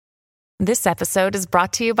This episode is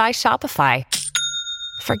brought to you by Shopify.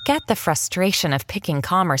 Forget the frustration of picking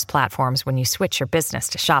commerce platforms when you switch your business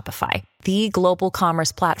to Shopify, the global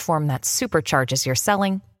commerce platform that supercharges your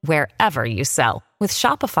selling wherever you sell. With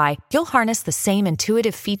Shopify, you'll harness the same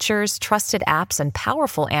intuitive features, trusted apps, and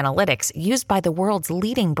powerful analytics used by the world's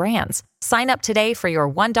leading brands. Sign up today for your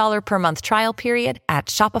 $1 per month trial period at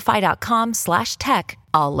shopify.com/tech,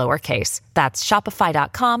 all lowercase. That's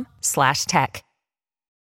shopify.com/tech.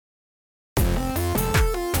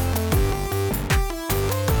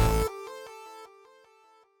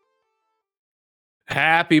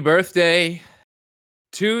 Happy birthday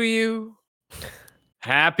to you.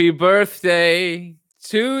 Happy birthday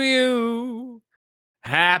to you.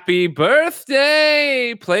 Happy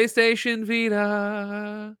birthday, PlayStation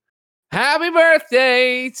Vita. Happy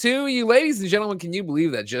birthday to you. Ladies and gentlemen, can you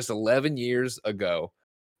believe that just 11 years ago,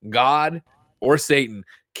 God or Satan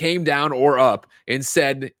came down or up and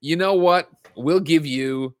said, you know what? We'll give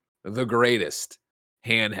you the greatest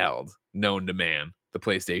handheld known to man, the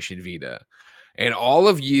PlayStation Vita. And all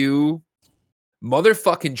of you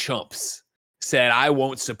motherfucking chumps said, I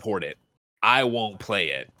won't support it. I won't play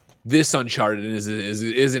it. This Uncharted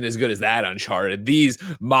isn't as good as that Uncharted. These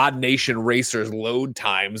Mod Nation Racers load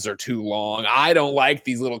times are too long. I don't like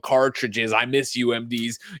these little cartridges. I miss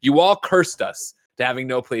UMDs. You all cursed us to having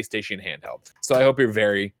no PlayStation handheld. So I hope you're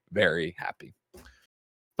very, very happy.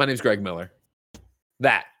 My name's Greg Miller.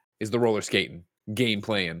 That is the roller skating, game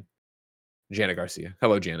playing Janet Garcia.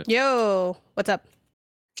 Hello, Janet. Yo, what's up?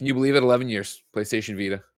 Can you believe it? 11 years, PlayStation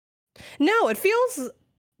Vita. No, that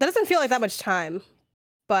doesn't feel like that much time,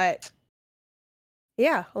 but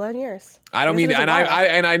yeah, 11 years. I don't mean, and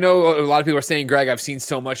I know a lot of people are saying, Greg, I've seen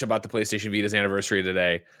so much about the PlayStation Vita's anniversary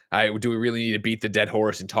today. Do we really need to beat the dead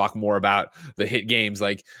horse and talk more about the hit games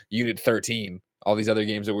like Unit 13, all these other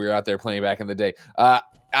games that we were out there playing back in the day?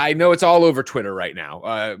 I know it's all over Twitter right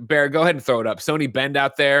now. Bear, go ahead and throw it up. Sony Bend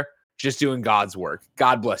out there, just doing God's work.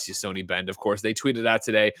 God bless you, Sony Bend. Of course, they tweeted out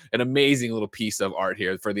today an amazing little piece of art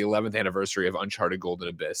here for the 11th anniversary of Uncharted Golden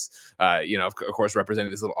Abyss. Of course, representing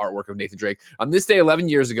this little artwork of Nathan Drake. On this day, 11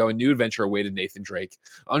 years ago, a new adventure awaited Nathan Drake.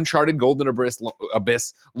 Uncharted Golden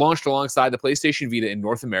Abyss launched alongside the PlayStation Vita in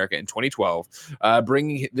North America in 2012,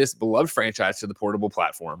 bringing this beloved franchise to the portable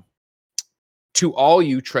platform. To all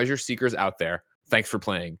you treasure seekers out there, thanks for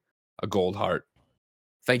playing a gold heart.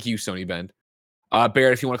 Thank you, Sony Bend.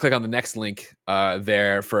 Barrett, if you want to click on the next link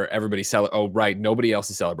there for everybody. Oh, right. Nobody else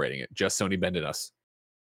is celebrating it. Just Sony Bend and us.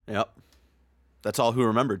 Yep. That's all who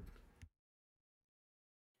remembered.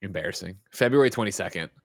 Embarrassing. February 22nd,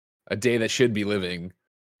 a day that should be living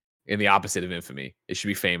in the opposite of infamy. It should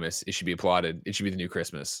be famous. It should be applauded. It should be the new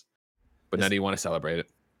Christmas. But now do you want to celebrate it?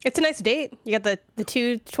 It's a nice date. You got the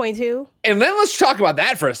 222. And then let's talk about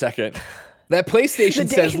that for a second. That PlayStation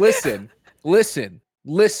says,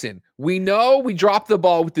 listen, we know we dropped the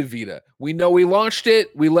ball with the Vita. We know we launched it.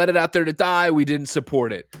 We let it out there to die. We didn't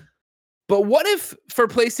support it. But what if for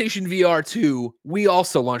PlayStation VR 2, we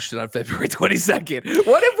also launched it on February 22nd?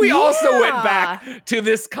 What if we also went back to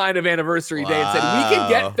this kind of anniversary day and said, we can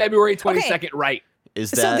get February 22nd right?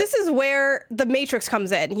 So this is where the Matrix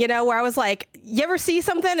comes in, where I was like, you ever see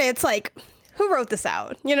something? It's like, who wrote this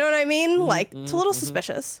out? You know what I mean? Like, it's a little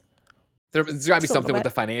suspicious. There's got to be something with the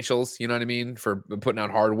financials, you know what I mean? For putting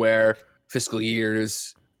out hardware, fiscal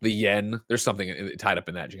years, the yen. There's something tied up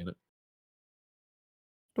in that, Janet.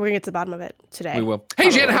 We're going to get to the bottom of it today. We will.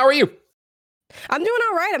 Hey, Janet, how are you? I'm doing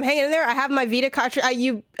all right. I'm hanging in there. I have my Vita cartridge.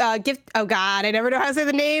 Oh, God, I never know how to say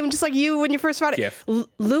the name, just like you when you first found it.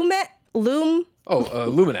 Luminous.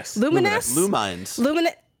 Luminous.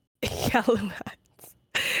 Luminous. Yeah, Luminous.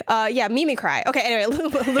 Mimi cry. Okay, anyway,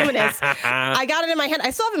 Luminous. I got it in my hand.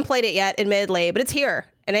 I still haven't played it yet, admittedly, but it's here.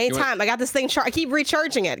 And anytime I got this thing, I keep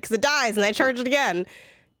recharging it because it dies, and I charge it again.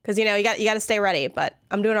 Because you got to stay ready. But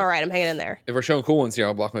I'm doing all right. I'm hanging in there. If we're showing cool ones here,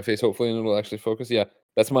 I'll block my face hopefully, and it'll actually focus. Yeah,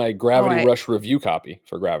 that's my Gravity Rush review copy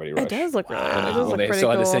for Gravity Rush. It does look really. They still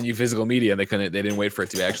had to send you physical media. They didn't wait for it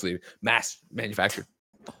to be actually mass manufactured.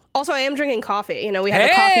 Also, I am drinking coffee. We had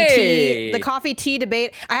the coffee tea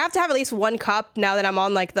debate. I have to have at least one cup now that I'm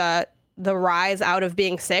on like the rise out of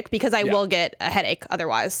being sick because I will get a headache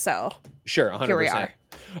otherwise. So sure, 100%. Here we are.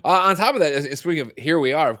 On top of that, speaking of here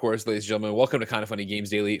we are, of course, ladies and gentlemen, welcome to Kind of Funny Games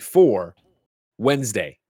Daily for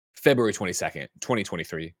Wednesday, February 22nd,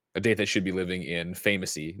 2023. A date that should be living in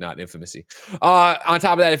famousy, not infamousy. On top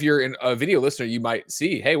of that, if you're a video listener, you might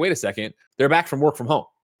see, hey, wait a second, they're back from work from home.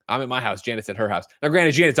 I'm at my house. Janet's at her house. Now,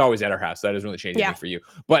 granted, Janet's always at her house. So that doesn't really change anything for you.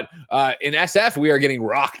 But in SF, we are getting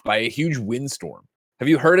rocked by a huge windstorm. Have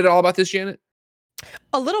you heard at all about this, Janet?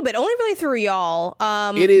 A little bit. Only really through y'all.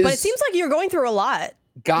 It is, but it seems like you're going through a lot.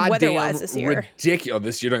 goddamn weather-wise this year. ridiculous.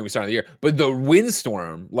 This year, don't get me started on the year, but the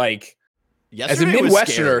windstorm, like, Yesterday as a was Midwesterner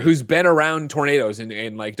scary. who's been around tornadoes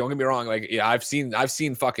and like, don't get me wrong, like, yeah, I've seen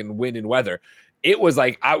fucking wind and weather. It was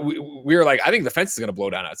like we were like, I think the fence is gonna blow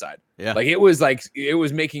down outside. Yeah. Like it was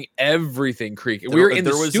making everything creak. We were in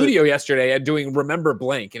the studio yesterday and doing Remember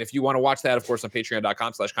Blank. And if you want to watch that, of course, on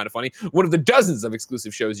patreon.com/kindafunny, one of the dozens of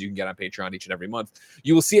exclusive shows you can get on Patreon each and every month.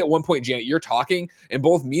 You will see at one point, Janet, you're talking, and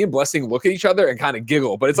both me and Blessing look at each other and kind of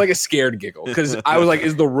giggle, but it's like a scared giggle because I was like,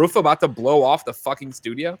 is the roof about to blow off the fucking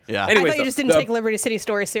studio? Yeah. Anyways, I thought you just didn't take Liberty City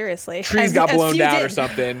story seriously. Trees got blown down or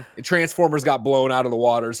something. Transformers got blown out of the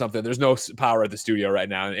water or something. There's no power at the studio right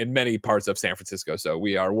now in many parts of San Francisco. So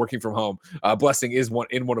we are working from home. Blessing is one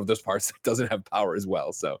of those parts that doesn't have power as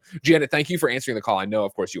well. So Janet, thank you for answering the call. I know,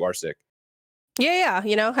 of course, you are sick. Yeah.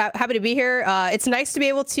 You know, happy to be here. It's nice to be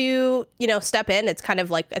able to, you know, step in. It's kind of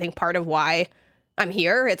like, I think part of why I'm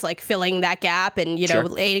here. It's like filling that gap and, you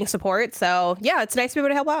know, aiding support. So yeah, it's nice to be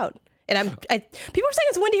able to help out. And people are saying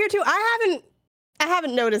it's windy here too. I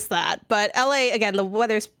haven't noticed that, but LA, again, the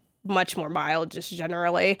weather's much more mild just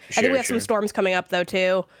generally. I think we have some storms coming up though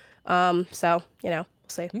too. So, you know, we'll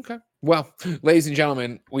see. Okay. Well, ladies and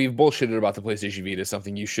gentlemen, we've bullshitted about the PlayStation Vita,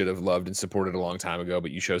 something you should have loved and supported a long time ago, but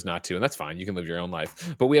you chose not to, and that's fine. You can live your own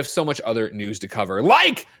life. But we have so much other news to cover,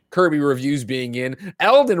 like Kirby reviews being in,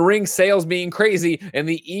 Elden Ring sales being crazy, and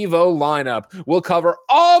the Evo lineup. We'll cover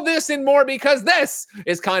all this and more because this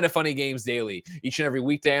is Kinda Funny Games Daily. Each and every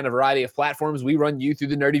weekday on a variety of platforms, we run you through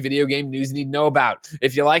the nerdy video game news you need to know about.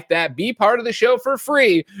 If you like that, be part of the show for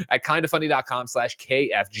free at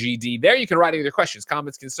kindafunny.com/KFGD. There you can write in your questions,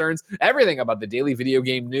 comments, concerns, everything about the daily video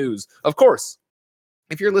game news. Of course,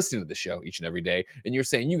 if you're listening to the show each and every day and you're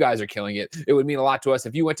saying you guys are killing it, it would mean a lot to us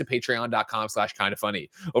if you went to patreon.com/kindafunny.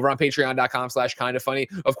 Over on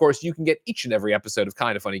patreon.com/kindafunny, of course, you can get each and every episode of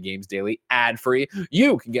Kinda Funny Games Daily ad-free.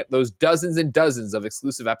 You can get those dozens and dozens of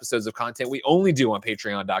exclusive episodes of content we only do on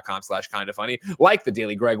patreon.com/kindafunny, like the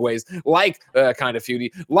Daily Greg Ways, like Kinda Feudy,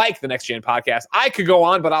 like the Next Gen Podcast. I could go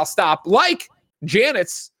on, but I'll stop. Like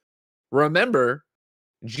Janet's Remember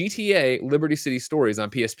GTA Liberty City Stories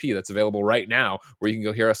on PSP that's available right now, where you can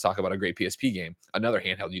go hear us talk about a great PSP game. Another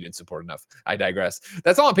handheld you didn't support enough. I digress.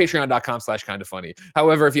 That's all on patreon.com/kindafunny.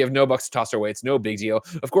 However, if you have no bucks to toss our way, it's no big deal.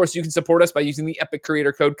 Of course, you can support us by using the Epic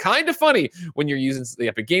creator code KINDAFUNNY when you're using the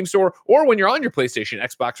Epic Game Store or when you're on your PlayStation,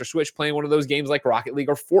 Xbox, or Switch playing one of those games like Rocket League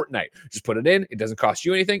or Fortnite. Just put it in. It doesn't cost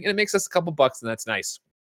you anything, and it makes us a couple bucks, and that's nice.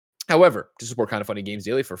 However, to support Kinda Funny Games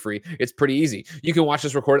Daily for free, it's pretty easy. You can watch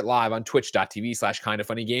us record it live on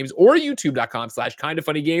twitch.tv/kindafunnygames or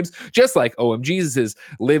youtube.com/kindafunnygames, just like OMG's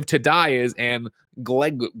Live to Die is and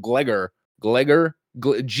Glegger,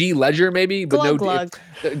 G Ledger maybe, but Glug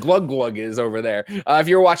is over there. If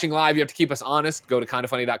you're watching live, you have to keep us honest. Go to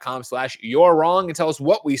kindafunny.com/you're wrong and tell us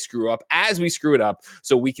what we screw up as we screw it up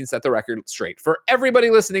so we can set the record straight. For everybody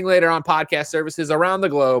listening later on podcast services around the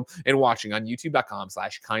globe and watching on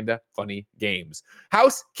youtube.com/kindafunnygames.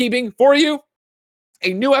 Housekeeping for you.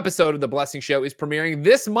 A new episode of The Blessing Show is premiering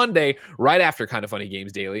this Monday, right after Kinda Funny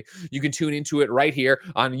Games Daily. You can tune into it right here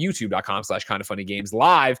on youtube.com/kindafunnygames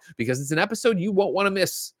live because it's an episode you won't want to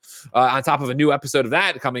miss. On top of a new episode of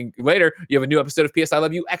that coming later, you have a new episode of PS I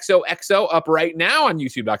Love You XOXO up right now on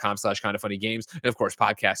youtube.com/kindafunnygames. And of course,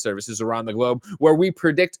 podcast services around the globe where we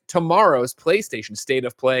predict tomorrow's PlayStation State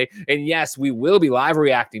of Play. And yes, we will be live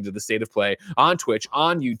reacting to the State of Play on Twitch,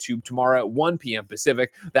 on YouTube tomorrow at 1 p.m.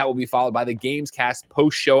 Pacific. That will be followed by the Gamescast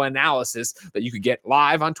post-show analysis that you could get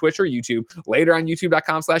live on Twitch or YouTube, later on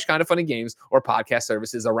youtube.com/kindafunnygames or podcast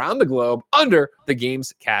services around the globe under the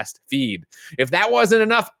Gamescast feed. If that wasn't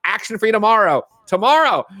enough action for you tomorrow,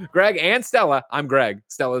 Greg and Stella, I'm Greg,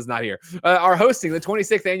 Stella's not here, are hosting the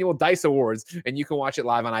 26th Annual DICE Awards, and you can watch it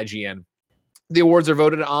live on IGN. The awards are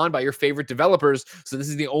voted on by your favorite developers, so this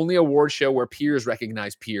is the only award show where peers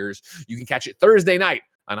recognize peers. You can catch it Thursday night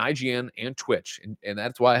on IGN and Twitch, and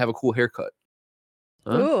that's why I have a cool haircut.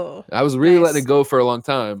 Ooh, I was really letting it go for a long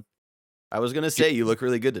time. I was going to say, you look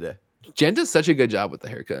really good today. Jen does such a good job with the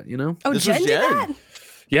haircut, you know? Oh, Jen did that?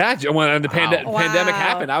 Yeah, when the pandemic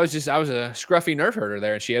happened, I was a scruffy nerf herder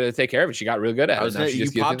there, and she had to take care of it. She got real good at it.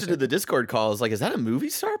 You popped into the Discord call. I was like, is that a movie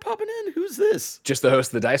star popping in? Who's this? Just the host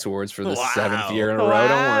of the DICE Awards for the 7th year in a row.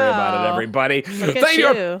 Don't worry about it, everybody.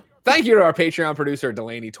 Thank you to our Patreon producer,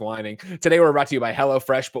 Delaney Twining. Today, we're brought to you by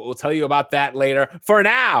HelloFresh, but we'll tell you about that later. For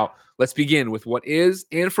now, let's begin with what is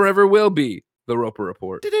and forever will be the Roper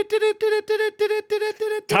Report.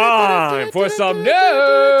 Time for some news.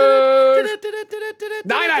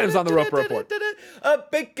 9 items on the Roper Report. a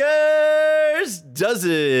baker's dozen.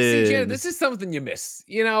 See, Janet, this is something you miss.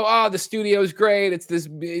 You know, the studio's great. It's this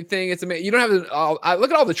big thing. It's amazing. You don't have to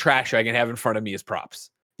look at all the trash I can have in front of me as props.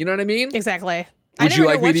 You know what I mean? Exactly. Would you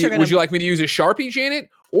like me to use a Sharpie, Janet?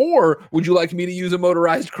 Or would you like me to use a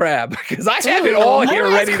motorized crab? Because I have it all here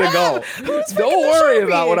ready to go. Don't worry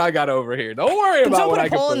about what I got over here. Don't worry about what I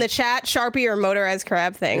can put. Poll in the chat, Sharpie or motorized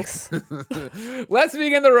crab, thanks. Let's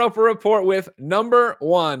begin the Roper Report with number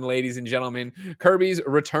 1, ladies and gentlemen. Kirby's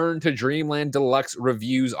Return to Dreamland Deluxe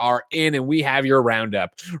reviews are in, and we have your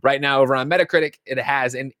roundup. Right now over on Metacritic, it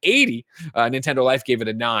has an 80. Nintendo Life gave it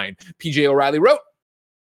a 9. PJ O'Reilly wrote,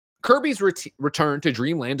 Kirby's Return to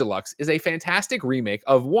Dreamland Deluxe is a fantastic remake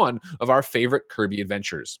of one of our favorite Kirby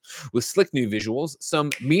adventures. With slick new visuals,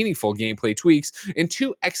 some meaningful gameplay tweaks, and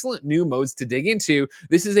 2 excellent new modes to dig into,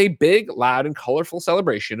 this is a big, loud, and colorful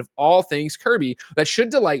celebration of all things Kirby that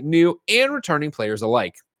should delight new and returning players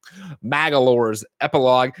alike. Magalore's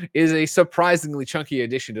epilogue is a surprisingly chunky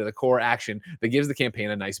addition to the core action that gives the campaign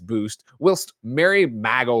a nice boost, whilst Mary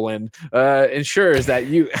Magdalene ensures that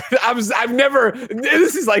you... I've never...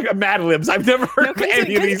 This is like a Mad Libs. I've never heard of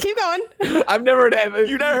any of these. Keep going. I've never heard...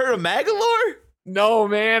 You never heard of Magalore? No,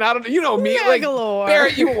 man. I don't... You know me. Magalore. Like,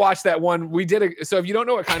 Barrett, you watch that one. We did so if you don't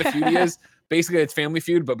know what Kind of Feud is, basically it's Family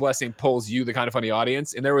Feud, but Blessing pulls you, the Kind of Funny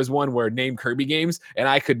audience. And there was one where name Kirby games, and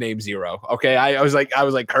I could name 0. Okay, I was like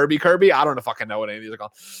Kirby. I don't fucking know what any of these are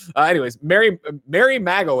called. Anyways, Mary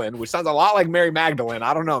Magdalene, which sounds a lot like Mary Magdalene.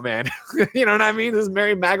 I don't know, man. You know what I mean? This is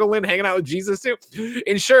Mary Magdalene hanging out with Jesus too.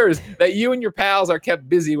 Ensures that you and your pals are kept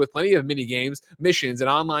busy with plenty of mini games, missions, and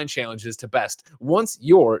online challenges to best once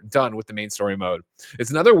you're done with the main story mode.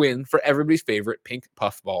 It's another win for everybody's favorite pink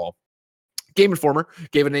puffball. Game Informer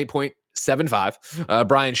gave it an 8.75.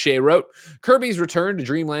 Brian Shea wrote, Kirby's Return to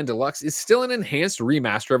Dreamland Deluxe is still an enhanced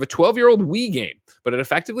remaster of a 12-year-old Wii game, but it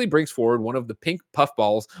effectively brings forward one of the pink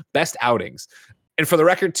puffball's best outings. And for the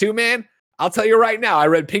record too, man, I'll tell you right now, I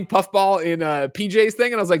read pink puffball in PJ's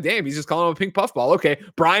thing, and I was like, damn, he's just calling him a pink puffball. Okay,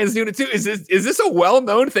 Brian's doing it too. Is this a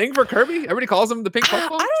well-known thing for Kirby? Everybody calls him the pink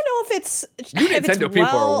puffball? I don't know if it's... You Nintendo people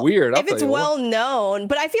are weird. If it's well-known,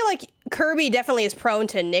 but I feel like Kirby definitely is prone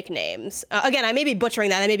to nicknames. Again, I may be butchering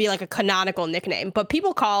that. That may be like a canonical nickname, but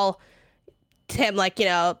people call him like, you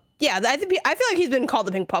know... Yeah, I feel like he's been called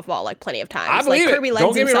the pink puffball like plenty of times. I believe like, Kirby it.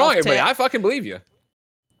 Don't get me wrong, everybody. To... I fucking believe you.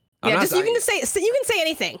 Yeah, just you can say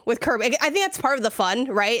anything with Kirby. I think that's part of the fun,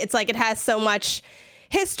 right? It's like it has so much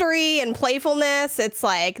history and playfulness. It's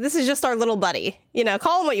like this is just our little buddy. You know,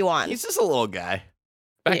 call him what you want. He's just a little guy.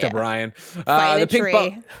 Back to Brian. The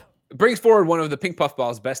pink brings forward one of the pink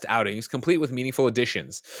puffball's best outings, complete with meaningful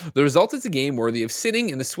additions. The result is a game worthy of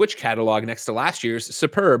sitting in the Switch catalog next to last year's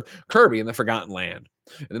superb Kirby in the Forgotten Land.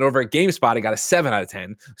 And then over at GameSpot, it got a 7 out of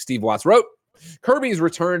 10. Steve Watts wrote, Kirby's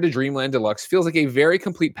Return to Dreamland Deluxe feels like a very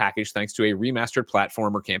complete package thanks to a remastered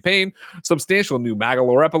platformer campaign, substantial new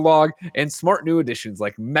Magalore epilogue, and smart new additions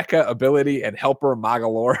like Mecha Ability and Helper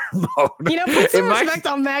Magalore mode. You know, put some respect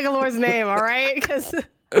on Magalore's name, all right? Because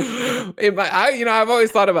I've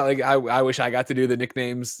always thought about like I wish I got to do the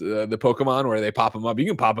nicknames, the Pokemon where they pop them up. You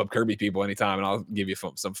can pop up Kirby people anytime, and I'll give you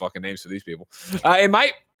some fucking names for these people. It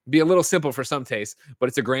might be a little simple for some taste,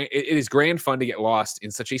 but it is grand fun to get lost in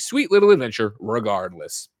such a sweet little adventure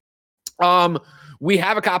regardless. We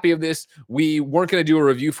have a copy of this. We weren't going to do a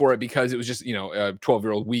review for it because it was just, a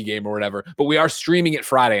 12-year-old Wii game or whatever, but we are streaming it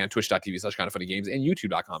Friday on twitch.tv/kindoffunnygames and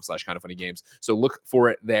youtube.com/kindoffunnygames. So look for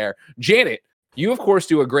it there. Janet, you of course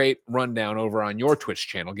do a great rundown over on your Twitch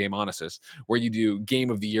channel, Game Onesis, where you do Game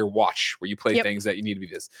of the Year Watch, where you play things that you need to be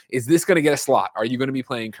this. Is this going to get a slot? Are you going to be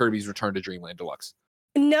playing Kirby's Return to Dreamland Deluxe?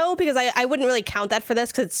 No, because I wouldn't really count that for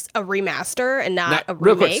this because it's a remaster and not a remake.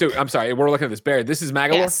 Real quick, Sue, I'm sorry. We're looking at this. Barry, this is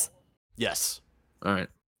Magalore? Yes. All right.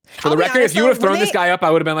 For the record, if you would have thrown this guy up, I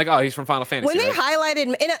would have been like, oh, he's from Final Fantasy. When they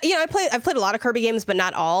highlighted, I've played a lot of Kirby games, but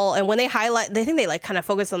not all. And when they they think they like kind of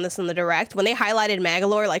focus on this in the direct. When they highlighted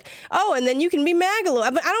Magalore, like, oh, and then you can be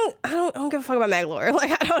Magalore. But I don't give a fuck about Magalore.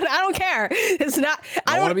 Like, I don't care. It's not.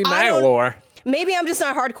 I don't want to be Magalore. Maybe I'm just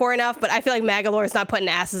not hardcore enough, but I feel like Magalore is not putting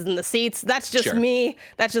asses in the seats. That's just me.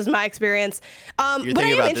 That's just my experience. But I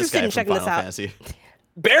am interested in checking this out. Fantasy.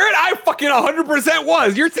 Barrett, I fucking 100%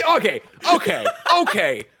 was. You're okay.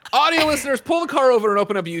 Audio listeners, pull the car over and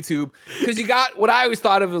open up YouTube because you got what I always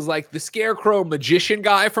thought of as like the Scarecrow magician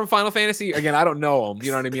guy from Final Fantasy. Again, I don't know him.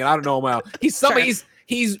 You know what I mean? I don't know him well. He's somebody. Sure.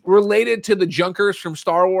 He's related to the Junkers from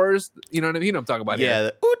Star Wars. You know what I mean? You know what I'm talking about here. Yeah,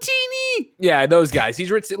 Utini. Yeah, those guys.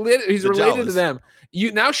 He's related to them.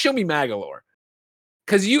 You now show me Magalore,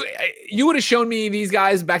 because you would have shown me these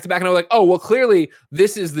guys back to back, and I was like, oh, well, clearly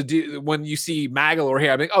this is the dude. When you see Maggle or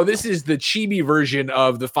here, I'm like, oh, this is the chibi version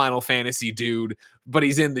of the Final Fantasy dude, but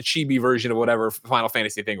he's in the chibi version of whatever Final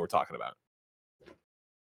Fantasy thing we're talking about.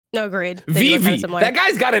 No, agreed. Vivi. That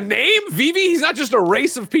guy's got a name? Vivi? He's not just a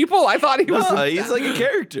race of people? I thought he was. He's like a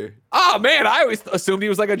character. Oh, man. I always assumed he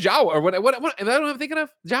was like a Jawa. Or what am I thinking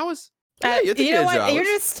of? Jawas? You know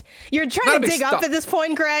what? You're trying to dig up at this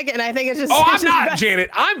point, Greg, and I think it's just. Oh, I'm not, Janet.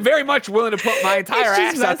 I'm very much willing to put my entire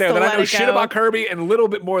ass out there that I know shit about Kirby and a little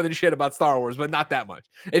bit more than shit about Star Wars, but not that much.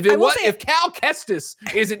 If Cal Kestis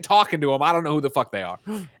isn't talking to him, I don't know who the fuck they are.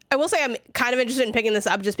 I will say I'm kind of interested in picking this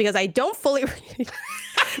up just because I don't fully. Look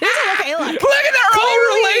at they're all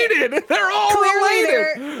related. They're all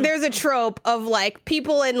related. There's a trope of like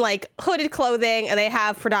people in like hooded clothing and they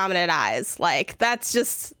have predominant eyes. Like that's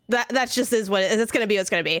just is what it's gonna be. What's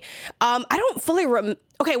gonna be. I don't fully.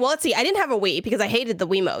 Okay, well let's see. I didn't have a Wii because I hated the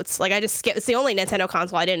Wiimotes. Like I just skipped. It's the only Nintendo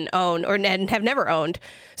console I didn't own or have never owned.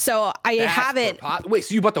 So I haven't. Wait,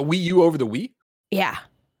 so you bought the Wii U over the Wii? Yeah.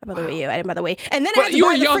 I bought the Wii U. I didn't buy the Wii. And then you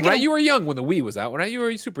were young, right? You were young when the Wii was out, right? You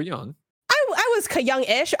were super young. I was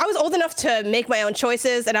young-ish. I was old enough to make my own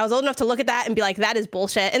choices, and I was old enough to look at that and be like, that is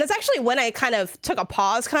bullshit. And that's actually when I kind of took a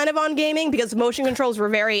pause kind of on gaming because motion controls were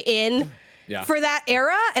very in for that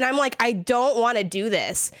era. And I'm like, I don't want to do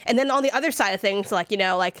this. And then on the other side of things, like, you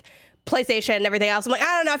know, like PlayStation and everything else, I'm like,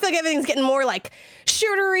 I don't know. I feel like everything's getting more like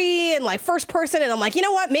shootery and like first person. And I'm like, you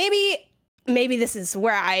know what? Maybe this is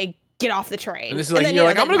where I get off the train. And this is like, you're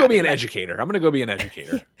like, I'm going to go be an educator. I'm going to go be an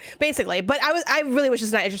educator. Basically. But I really was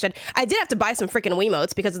just not interested. I did have to buy some freaking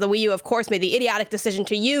Wiimotes because the Wii U, of course, made the idiotic decision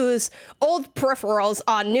to use old peripherals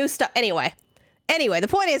on new stuff. Anyway, the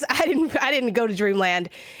point is I didn't go to Dreamland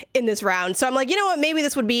in this round. So I'm like, you know what? Maybe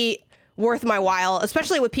this would be worth my while,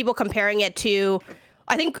 especially with people comparing it to,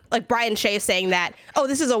 I think like Brian Shea saying that, oh,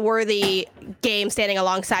 this is a worthy game standing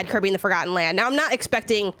alongside Kirby in the Forgotten Land. Now, I'm not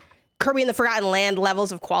expecting Kirby in the Forgotten Land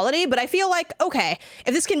levels of quality, but I feel like, okay,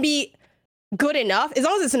 if this can be good enough, as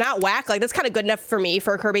long as it's not whack, like that's kind of good enough for me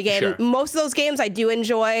for a Kirby game. Sure. Most of those games I do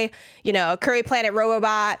enjoy, you know, Kirby Planet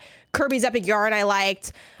Robobot, Kirby's Epic Yarn I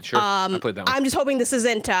liked. Sure, I played that one. I'm just hoping this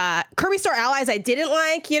isn't Kirby Star Allies I didn't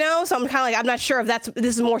like, you know, so I'm kind of like, I'm not sure if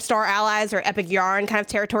this is more Star Allies or Epic Yarn kind of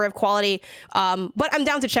territory of quality, but I'm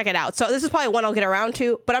down to check it out. So this is probably one I'll get around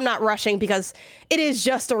to, but I'm not rushing because it is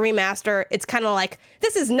just a remaster. It's kind of like,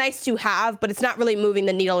 this is nice to have, but it's not really moving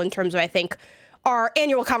the needle in terms of, I think, our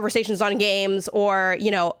annual conversations on games or, you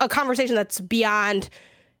know, a conversation that's beyond,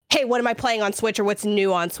 hey, what am I playing on Switch or what's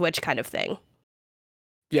new on Switch kind of thing.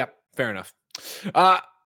 Yeah. Fair enough.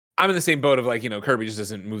 I'm in the same boat of like, you know, Kirby just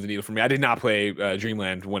doesn't move the needle for me. I did not play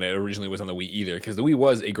Dreamland when it originally was on the Wii either, because the Wii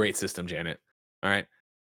was a great system, Janet. All right.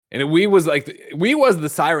 And the Wii was the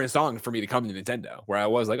siren song for me to come to Nintendo, where I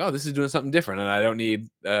was like, oh, this is doing something different, and I don't need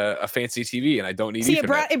a fancy TV, and I don't need. See, it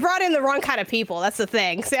brought in the wrong kind of people. That's the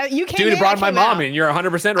thing. So you can't. Dude, it brought my mom in. You're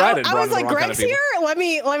 100% right. I was like, Greg's here. Let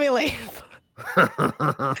me leave.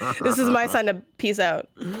 This is my sign to peace out.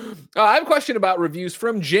 I have a question about reviews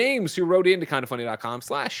from James, who wrote into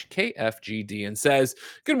kindafunny.com/KFGD and says,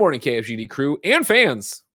 good morning, KFGD crew and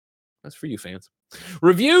fans. That's for you, fans.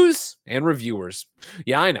 Reviews and reviewers.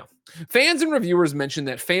 Yeah, I know. Fans and reviewers mention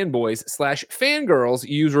that fanboys/fangirls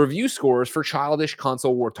use review scores for childish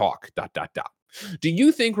console war talk. ... Do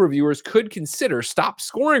you think reviewers could consider stop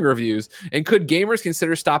scoring reviews, and could gamers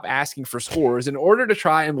consider stop asking for scores in order to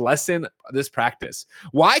try and lessen this practice?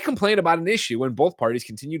 Why complain about an issue when both parties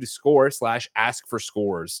continue to score/ask for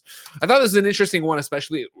scores? I thought this was an interesting one,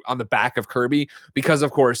 especially on the back of Kirby, because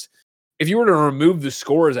of course, if you were to remove the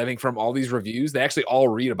scores, I think from all these reviews, they actually all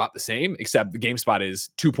read about the same, except the GameSpot is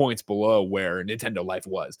 2 points below where Nintendo Life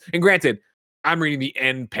was. And granted, I'm reading the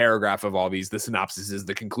end paragraph of all these. The synopsis is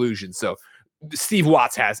the conclusion. So Steve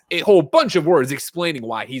Watts has a whole bunch of words explaining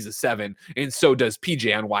why he's a 7, and so does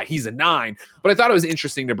PJ on why he's a 9. But I thought it was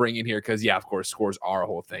interesting to bring in here because, yeah, of course, scores are a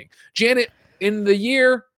whole thing. Janet, in the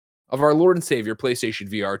year of our Lord and Savior, PlayStation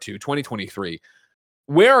VR 2, 2023,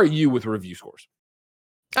 where are you with review scores?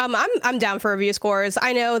 I'm down for review scores.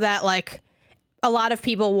 I know that like a lot of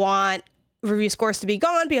people want review scores to be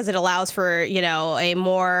gone because it allows for, you know, a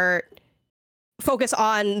more focus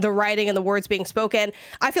on the writing and the words being spoken.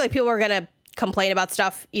 I feel like people are going to complain about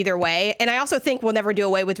stuff either way. And I also think we'll never do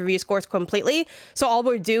away with review scores completely. So all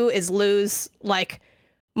we'll do is lose like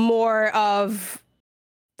more of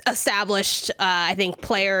established, I think,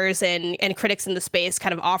 players and critics in the space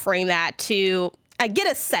kind of offering that to get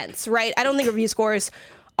a sense, right? I don't think review scores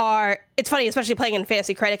it's funny, especially playing in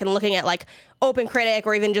Fantasy Critic and looking at like Open Critic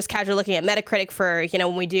or even just casually looking at Metacritic for,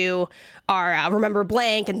 when we do our Remember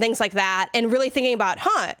Blank and things like that, and really thinking about,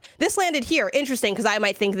 this landed here, interesting, because I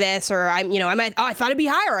might think this, or I thought it'd be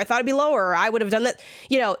higher, or I thought it'd be lower, or I would have done that.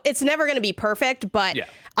 It's never going to be perfect, but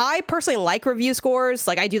I personally like review scores.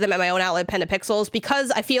 Like I do them at my own outlet, Pen to Pixels,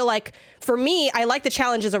 because I feel like for me, I like the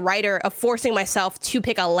challenge as a writer of forcing myself to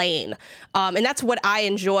pick a lane. And that's what I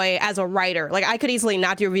enjoy as a writer. Like I could easily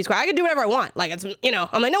not do a review score. I could do whatever I want. Like it's,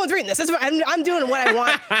 I'm like, no one's reading this. I'm doing what I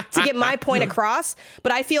want to get my point across.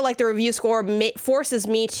 But I feel like the review score forces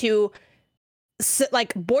me to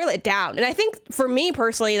boil it down. And I think for me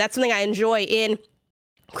personally, that's something I enjoy in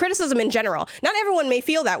criticism in general. Not everyone may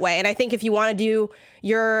feel that way. And I think if you want to do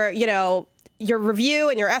your review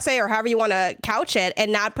and your essay or however you want to couch it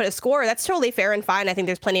and not put a score, that's totally fair and fine. I think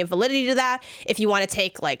there's plenty of validity to that. If you want to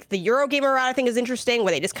take like the Eurogamer route, I think is interesting,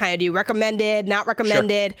 where they just kind of do recommended, not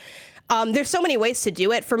recommended. Sure. There's so many ways to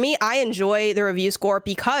do it. For me, I enjoy the review score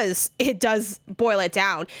because it does boil it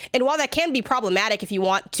down. And while that can be problematic if you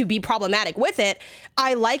want to be problematic with it,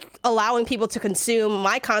 I like allowing people to consume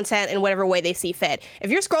my content in whatever way they see fit.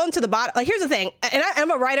 If you're scrolling to the bottom, like here's the thing, and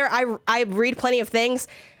I'm a writer, I read plenty of things.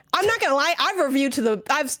 I'm not gonna lie, I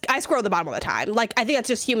scroll to the bottom all the time. Like I think that's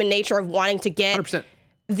just human nature of wanting to get 100%.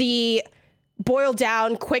 The boiled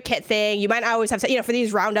down quick hit thing. You might not always have to, for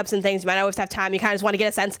these roundups and things, you might not always have time. You kind of just want to get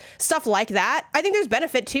a sense, stuff like that. I think there's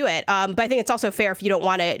benefit to it. But I think it's also fair if you don't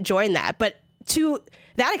want to join that. But to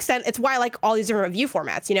that extent, it's why I like all these different review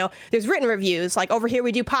formats. There's written reviews. Like over here,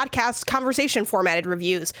 we do podcast conversation formatted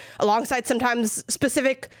reviews alongside sometimes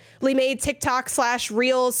specifically made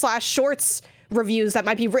TikTok/Reels/Shorts reviews that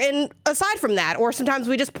might be written aside from that, or sometimes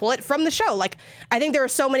we just pull it from the show. Like I think there are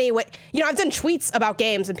so many ways. I've done tweets about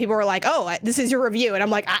games and people are like, oh, this is your review, and I'm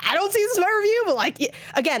like, I don't see this as my review, but like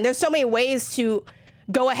again, there's so many ways to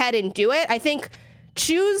go ahead and do it. I think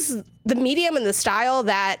choose the medium and the style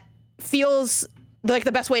that feels like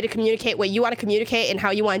the best way to communicate what you want to communicate and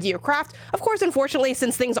how you want to do your craft. Of course, unfortunately,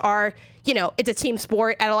 since things are, it's a team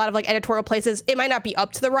sport at a lot of like editorial places, it might not be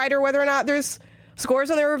up to the writer whether or not there's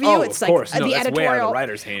scores on their review. Oh, it's of like course. No, the that's editorial, way out of the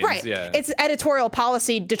writer's hands. Right. Yeah. It's editorial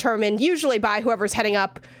policy determined usually by whoever's heading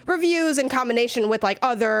up reviews in combination with like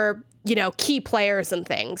other, key players and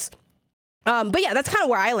things. But yeah, that's kind of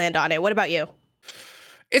where I land on it. What about you?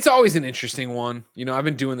 It's always an interesting one. I've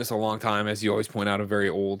been doing this a long time, as you always point out. I'm very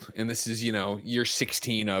old, and this is, year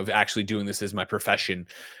 16 of actually doing this as my profession.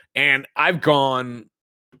 And I've gone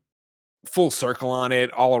full circle on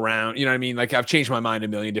it all around. You know what I mean? Like I've changed my mind a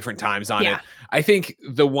million different times on it. I think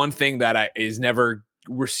the one thing that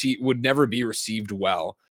would never be received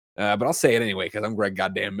well, but I'll say it anyway because I'm Greg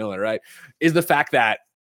goddamn Miller, right? Is the fact that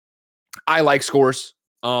I like scores.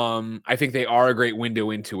 I think they are a great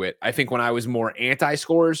window into it. I think when I was more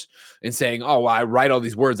anti-scores and saying, oh, well, I write all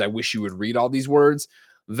these words, I wish you would read all these words,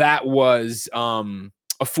 that was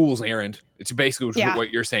a fool's errand. It's basically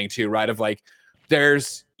what you're saying too, right? Of like,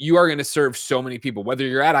 you are going to serve so many people, whether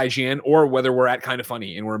you're at IGN or whether we're at Kind of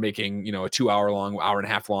Funny and we're making, a 2-hour long, hour and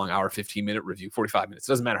a half long, hour 15-minute review, 45 minutes.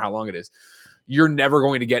 It doesn't matter how long it is. You're never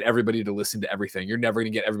going to get everybody to listen to everything. You're never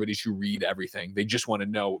going to get everybody to read everything. They just want to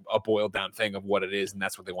know a boiled down thing of what it is, and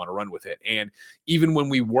that's what they want to run with it. And even when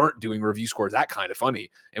we weren't doing review scores, that Kind of Funny,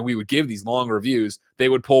 and we would give these long reviews, they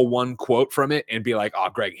would pull one quote from it and be like, oh,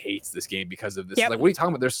 Greg hates this game because of this. Like, what are you talking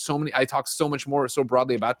about? There's so many, I talk so much more, so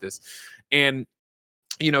broadly about this. And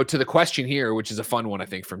to the question here, which is a fun one, I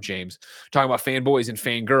think, from James, talking about fanboys and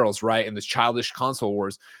fangirls, right? And this childish console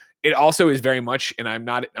wars. It also is very much, and I'm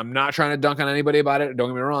not trying to dunk on anybody about it. Don't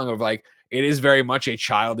get me wrong, of like, it is very much a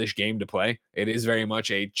childish game to play. It is very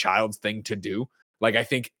much a child's thing to do. Like, I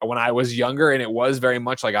think when I was younger, and it was very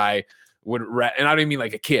much like I would, and I don't mean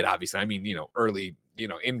like a kid, obviously. I mean, early,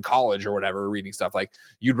 in college or whatever, reading stuff, like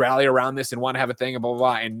you'd rally around this and want to have a thing and blah, blah,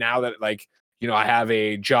 blah. And now that like, I have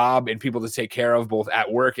a job and people to take care of both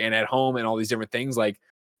at work and at home and all these different things. Like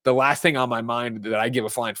the last thing on my mind that I give a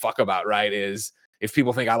flying fuck about, right, is if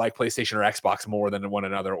people think I like PlayStation or Xbox more than one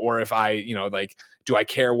another, or if I, like, do I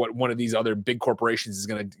care what one of these other big corporations is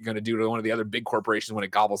going to do to one of the other big corporations when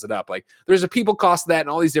it gobbles it up? Like there's a people cost of that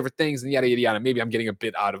and all these different things and yada, yada, yada. Maybe I'm getting a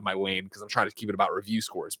bit out of my lane because I'm trying to keep it about review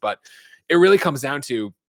scores, but it really comes down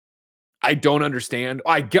to, I don't understand.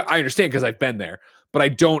 I understand because I've been there, but I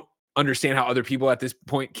don't understand how other people at this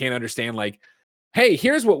point can't understand, like, hey,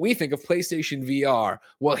 here's what we think of PlayStation VR.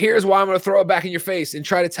 Well, here's why I'm going to throw it back in your face and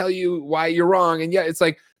try to tell you why you're wrong. And yeah, it's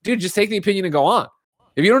like, dude, just take the opinion and go on.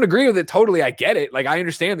 If you don't agree with it, totally, I get it. Like, I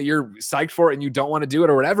understand that you're psyched for it and you don't want to do it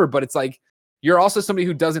or whatever, but it's like, you're also somebody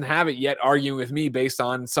who doesn't have it yet arguing with me based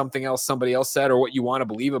on something else somebody else said or what you want to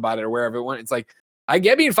believe about it or wherever it went. It's like, I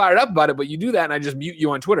get being fired up about it, but you do that and I just mute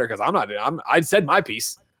you on Twitter because I said my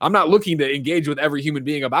piece. I'm not looking to engage with every human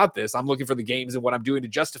being about this. I'm looking for the games and what I'm doing to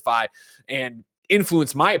justify and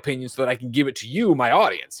influence my opinion so that I can give it to you, my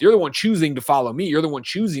audience. You're the one choosing to follow me. You're the one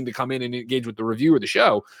choosing to come in and engage with the review or the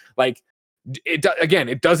show. Like,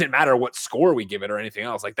 it doesn't matter what score we give it or anything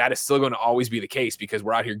else. Like, that is still going to always be the case because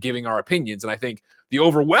we're out here giving our opinions. And I think the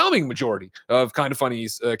overwhelming majority of Kind of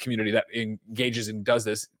Funny's community that engages and does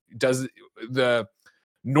the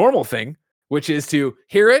normal thing, which is to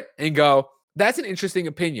hear it and go, that's an interesting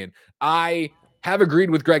opinion. I have agreed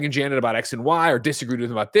with Greg and Janet about X and Y, or disagreed with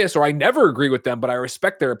them about this, or I never agree with them, but I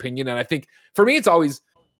respect their opinion. And I think for me, it's always,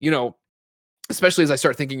 especially as I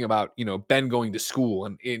start thinking about, Ben going to school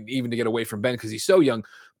and even to get away from Ben because he's so young.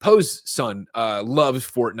 Poe's son loves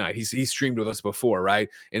Fortnite. He's streamed with us before, right?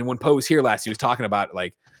 And when Poe was here last, he was talking about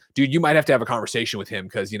like, dude, you might have to have a conversation with him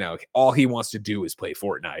because, all he wants to do is play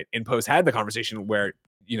Fortnite. And Poe's had the conversation where,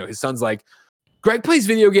 his son's like, Greg plays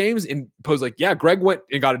video games, and Poe's like, yeah, Greg went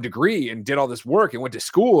and got a degree and did all this work and went to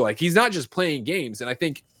school. Like, he's not just playing games. And I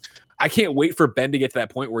think I can't wait for Ben to get to that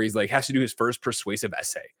point where he's like, has to do his first persuasive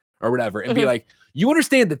essay or whatever and be like, you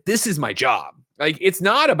understand that this is my job. Like, it's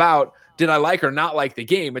not about did I like or not like the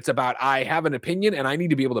game. It's about I have an opinion and I need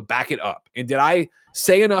to be able to back it up. And did I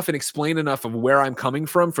say enough and explain enough of where I'm coming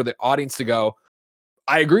from for the audience to go,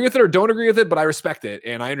 I agree with it or don't agree with it, but I respect it.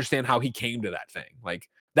 And I understand how he came to that thing. Like,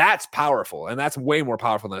 that's powerful, and that's way more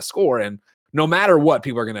powerful than a score. And no matter what,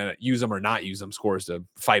 people are going to use them or not use them, scores, to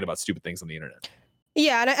fight about stupid things on the internet.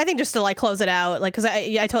 Yeah, and I think just to like close it out, like, because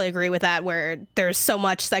I totally agree with that, where there's so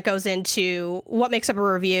much that goes into what makes up a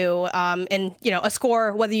review, and a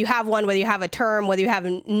score, whether you have one, whether you have a term, whether you have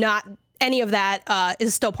not any of that,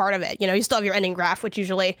 is still part of it. You still have your ending graph, which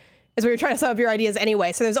usually is where you're trying to sum up your ideas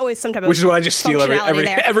anyway. So there's always some type of, which is what I just steal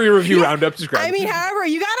every review roundup. Just grab. I mean, however,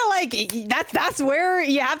 you gotta that's where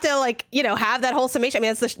you have to have that whole summation. I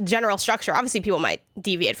mean, that's the general structure. Obviously, people might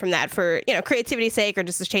deviate from that for creativity's sake or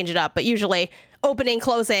just to change it up. But usually, opening,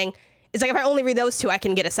 closing is like, if I only read those two, I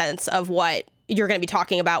can get a sense of what you're going to be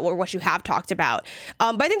talking about or what you have talked about.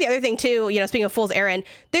 But I think the other thing too, speaking of Fool's Errand,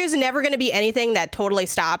 there's never going to be anything that totally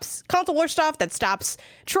stops console war stuff, that stops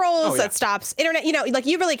trolls, that stops internet, like,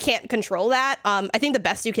 you really can't control that. I think the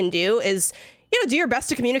best you can do is, do your best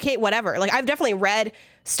to communicate whatever. Like, I've definitely read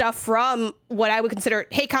stuff from what I would consider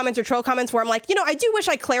hate comments or troll comments where I'm like, I do wish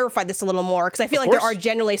I clarified this a little more, because I feel like there are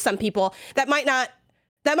generally some people that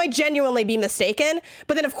might genuinely be mistaken.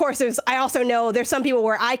 But then, of course, I also know there's some people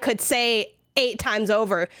where I could say 8 times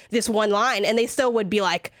over this one line and they still would be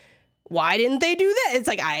like, why didn't they do that? It's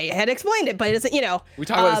like, I had explained it, but it's, we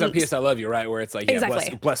talk about this on PS I Love You, right? Where it's like, yeah,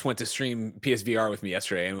 exactly. Bless went to stream PSVR with me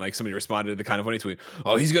yesterday, and like somebody responded to the Kind of Funny tweet,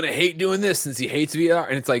 oh, he's gonna hate doing this since he hates VR.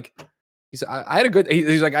 And it's like, he's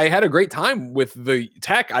like, I had a great time with the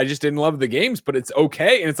tech, I just didn't love the games, but it's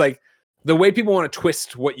okay. And it's like, the way people want to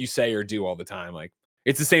twist what you say or do all the time, like,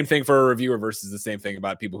 it's the same thing for a reviewer versus the same thing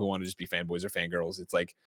about people who want to just be fanboys or fangirls. It's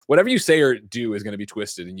like, whatever you say or do is going to be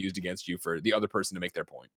twisted and used against you for the other person to make their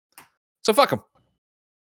point. So fuck them.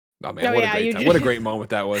 Oh man, what a great time. What a great moment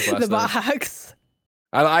that was last night. The box.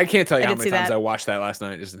 I can't tell you how many times I watched that last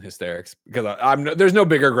night just in hysterics, because there's no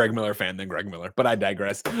bigger Greg Miller fan than Greg Miller, but I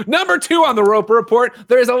digress. Number 2 on the Roper Report,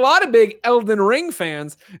 there's a lot of big Elden Ring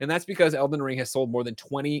fans, and that's because Elden Ring has sold more than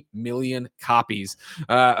 20 million copies.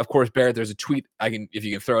 Of course, Barrett, there's a tweet, if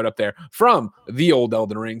you can throw it up there, from the old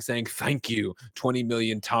Elden Ring saying, thank you, 20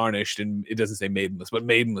 million tarnished, and it doesn't say maidenless, but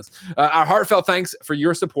maidenless. Our heartfelt thanks for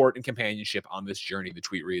your support and companionship on this journey, the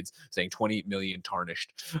tweet reads, saying 20 million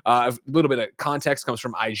tarnished. A little bit of context comes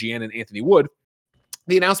from IGN and Anthony Wood.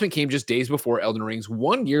 The announcement came just days before Elden Ring's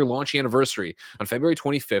 1-year launch anniversary on February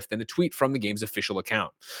 25th in a tweet from the game's official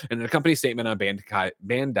account and an accompanying statement on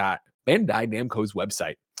Bandai Namco's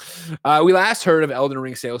website. We last heard of Elden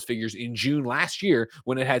Ring sales figures in June last year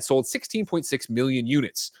when it had sold 16.6 million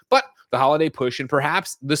units, but the holiday push and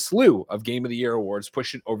perhaps the slew of Game of the Year awards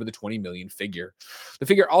pushed it over the 20 million figure. The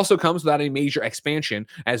figure also comes without a major expansion,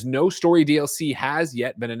 as no story DLC has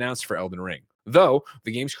yet been announced for Elden Ring, though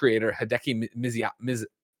the game's creator Hideki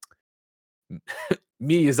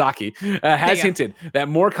Miyazaki has hinted that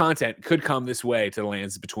more content could come this way to the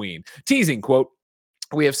lands between, teasing, quote,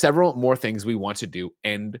 we have several more things we want to do,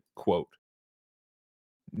 end quote.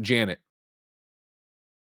 Janet,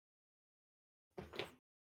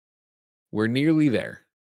 we're nearly there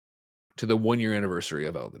to the 1-year anniversary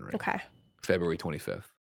of Elden Ring. Okay. February 25th.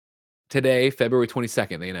 Today, February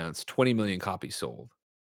 22nd, they announced 20 million copies sold.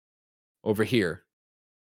 Over here,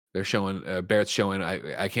 they're showing, Barrett's showing,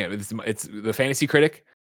 I can't, it's the Fantasy Critic,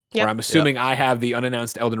 where I'm assuming I have the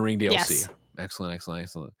unannounced Elden Ring DLC. Yes. Excellent.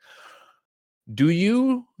 Do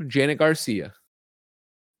you, Janet Garcia,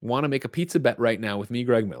 want to make a pizza bet right now with me,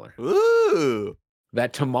 Greg Miller, Ooh.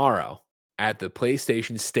 that tomorrow at the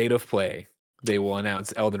PlayStation State of Play, they will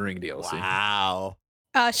announce Elden Ring DLC? Wow.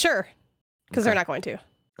 Sure. Because they're not going to.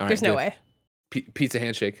 All There's right, no good. way. Pizza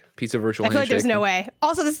handshake, pizza virtual I feel like handshake. there's no way.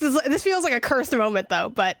 Also, this feels like a cursed moment, though,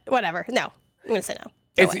 but whatever. No. I'm going to say no.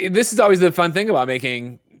 This is always the fun thing about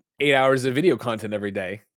making 8 hours of video content every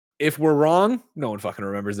day. If we're wrong, no one fucking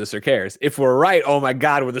remembers this or cares. If we're right, oh my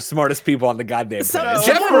God, we're the smartest people on the goddamn planet.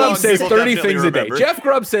 Jeff Grubb says 30 things a day. Jeff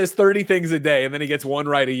Grubb says 30 things a day, and then he gets one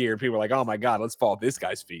right a year. People are like, oh my God, let's fall at this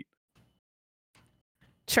guy's feet.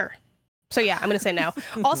 Sure. So yeah, I'm going to say no.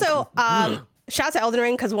 Also, shout out to Elden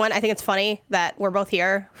Ring, because one, I think it's funny that we're both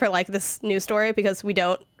here for like this news story, because we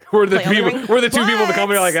don't. We're the two people in the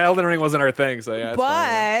company like Elden Ring wasn't our thing. So yeah.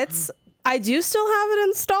 But I do still have it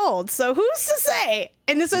installed. So who's to say?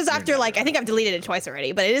 And this was after I think I've deleted it twice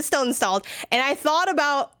already, but it is still installed. And I thought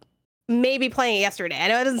about maybe playing it yesterday. I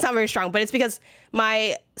know it doesn't sound very strong, but it's because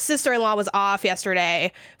my sister-in-law was off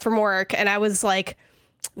yesterday from work, and I was like,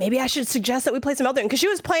 maybe I should suggest that we play some Elden Ring, because she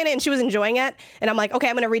was playing it and she was enjoying it. And I'm like, okay,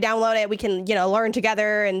 I'm going to re-download it. We can, learn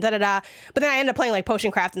together and da-da-da. But then I ended up playing like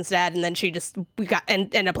Potion Craft instead. And then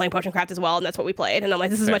ended up playing Potion Craft as well. And that's what we played. And I'm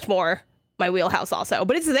like, this is much more my wheelhouse also,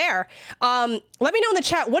 but it's there. Let me know in the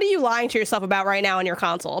chat, what are you lying to yourself about right now on your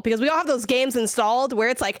console? Because we all have those games installed where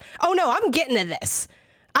it's like, oh no, I'm getting to this.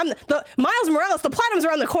 The Miles Morales, the Platinum's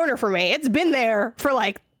around the corner for me. It's been there for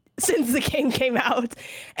since the game came out,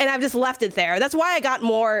 and I've just left it there. That's why I got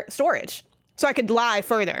more storage, so I could lie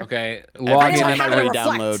further. Okay, log in and I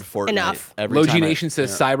re-download Fortnite. Enough. Logi Nation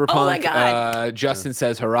says Cyberpunk. Oh my God. Justin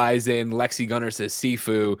says Horizon. Lexi Gunner says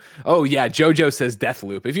Sifu. Oh yeah, JoJo says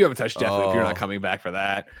Deathloop. If you haven't touched Deathloop, you're not coming back for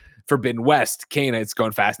that. Forbidden West, Kana, it's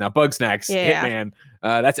going fast now. Bug Snacks, Hitman.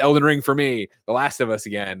 That's Elden Ring for me. The Last of Us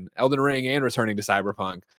again. Elden Ring and returning to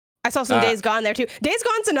Cyberpunk. I saw some Days Gone there too. Days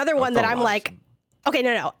Gone's another one that I'm like, okay,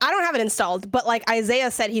 no, I don't have it installed, but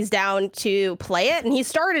Isaiah said he's down to play it, and he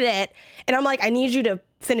started it, and I'm like, I need you to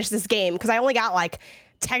finish this game, because I only got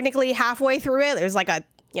technically halfway through it. There's a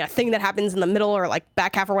thing that happens in the middle or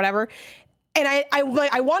back half or whatever, and I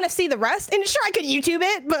want to see the rest. And sure, I could YouTube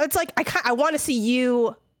it, but it's I want to see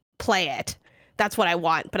you play it. That's what I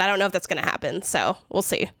want, but I don't know if that's gonna happen. So we'll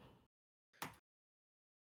see.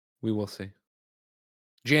 We will see.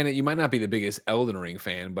 Janet, you might not be the biggest Elden Ring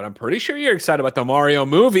fan, but I'm pretty sure you're excited about the Mario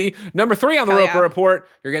movie. Number 3 on the Roper Report.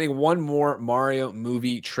 You're getting one more Mario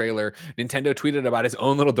movie trailer. Nintendo tweeted about his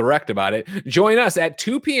own little direct about it. Join us at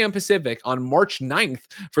 2 p.m. Pacific on March 9th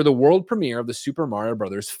for the world premiere of the Super Mario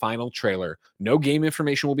Brothers final trailer. No game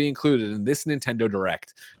information will be included in this Nintendo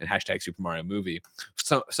Direct, and hashtag Super Mario movie.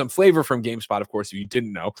 Some flavor from GameSpot, of course, if you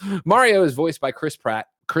didn't know. Mario is voiced by Chris Pratt,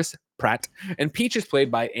 and Peach is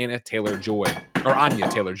played by Anya Taylor-Joy. What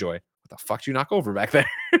the fuck did you knock over back there?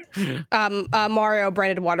 Mario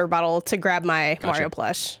branded water bottle to grab my Mario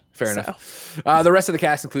plush. Fair enough. The rest of the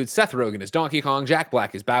cast includes Seth Rogen as Donkey Kong, Jack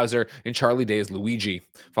Black as Bowser, and Charlie Day as Luigi.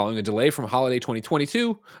 Following a delay from holiday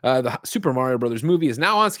 2022, the Super Mario Brothers movie is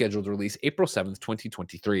now on schedule to release April 7th,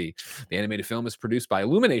 2023. The animated film is produced by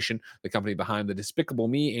Illumination, the company behind the Despicable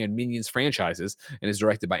Me and Minions franchises, and is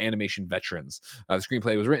directed by animation veterans. The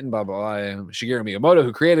screenplay was written by Shigeru Miyamoto,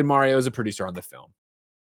 who created Mario, as a producer on the film.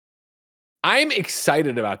 I'm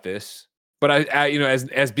excited about this. But I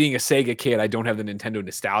as being a Sega kid, I don't have the Nintendo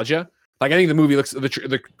nostalgia. I think the movie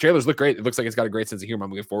the trailers look great. It looks like it's got a great sense of humor. I'm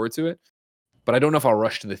looking forward to it. But I don't know if I'll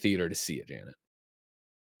rush to the theater to see it, Janet.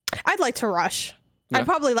 I'd like to rush. Yeah.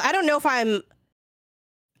 I don't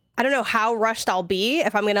know how rushed I'll be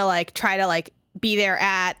if I'm gonna try to be there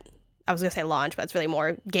at, I was gonna say launch, but it's really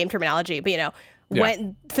more game terminology. But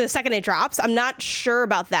when for the second it drops, I'm not sure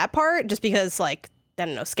about that part, just because I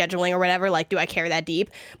don't know, scheduling or whatever, do I care that deep?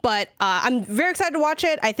 But I'm very excited to watch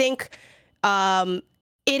it. I think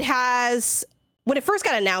it has, when it first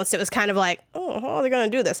got announced, it was kind of oh, how are they going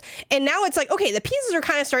to do this? And now it's okay, the pieces are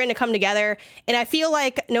kind of starting to come together. And I feel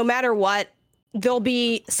like no matter what, there'll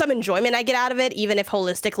be some enjoyment I get out of it, even if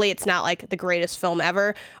holistically it's not the greatest film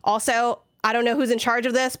ever. Also, I don't know who's in charge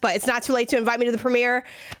of this, but it's not too late to invite me to the premiere.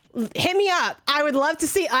 Hit me up. I would love to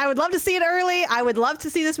see it early. I would love to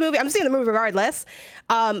see this movie. I'm seeing the movie regardless.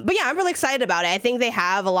 But yeah, I'm really excited about it. I think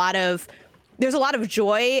there's a lot of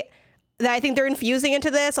joy that I think they're infusing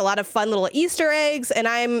into this, a lot of fun little Easter eggs, and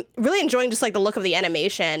I'm really enjoying just the look of the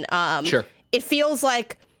animation. Sure. It feels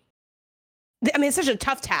it's such a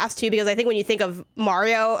tough task too, because I think when you think of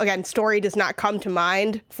Mario, again, story does not come to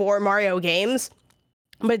mind for Mario games,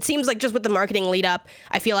 but it seems just with the marketing lead up,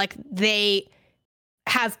 I feel like they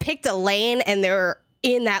have picked a lane and they're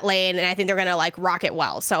in that lane, and I think they're gonna like rock it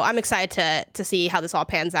well. So I'm excited to see how this all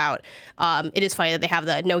pans out. It is funny that they have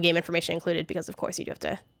the no game information included because of course you do have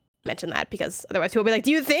to mention that because otherwise people will be like,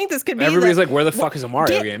 do you think this could be everybody's like, where the fuck is a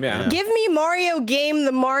Mario game? Yeah. Give me Mario game,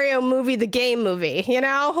 the Mario movie, the game movie, you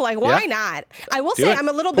know? Like, why not? I will say I'm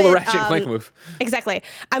a little bit... Pull a Ratchet and Clank move. Exactly.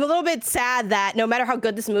 I'm a little bit sad that no matter how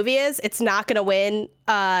good this movie is, it's not going to win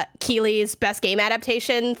Keeley's best game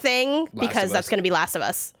adaptation thing because that's going to be Last of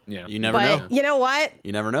Us. Yeah. You never know. You know what?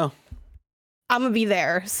 You never know. I'm going to be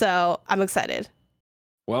there, so I'm excited.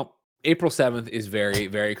 Well, April 7th is very,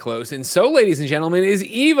 very close. And so, ladies and gentlemen, is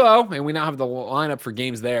EVO. And we now have the lineup for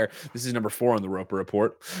games there. This is number 4 on the Roper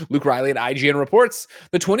Report. Luke Riley at IGN reports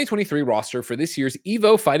the 2023 roster for this year's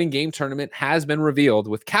EVO fighting game tournament has been revealed,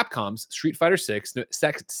 with Capcom's Street Fighter VI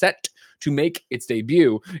set to make its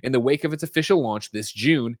debut in the wake of its official launch this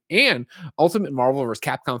June, and Ultimate Marvel vs.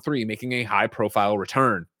 Capcom 3 making a high-profile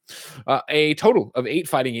return. A total of 8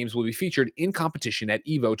 fighting games will be featured in competition at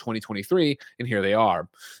EVO 2023, and here they are.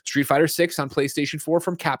 Street Fighter VI on PlayStation 4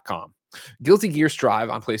 from Capcom. Guilty Gear Strive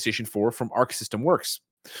on PlayStation 4 from Arc System Works.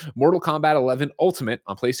 Mortal Kombat 11 Ultimate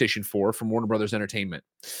on PlayStation 4 from Warner Brothers Entertainment.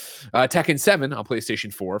 Tekken 7 on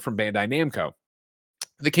PlayStation 4 from Bandai Namco.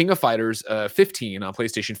 The King of Fighters 15 on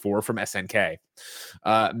PlayStation 4 from SNK.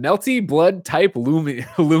 Melty Blood Type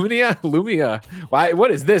Lumia. Why?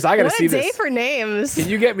 What is this? I gotta see this. What a day for names. Can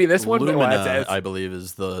you get me this one? Lumina, I believe,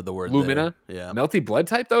 is the word. Lumina. There. Yeah. Melty Blood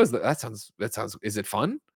Type though. That sounds. Is it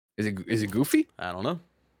fun? Is it goofy? I don't know.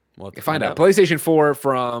 We'll find out. PlayStation 4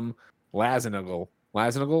 from Lazinagel.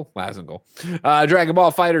 Dragon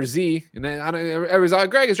Ball Fighter Z, and then everyone's like,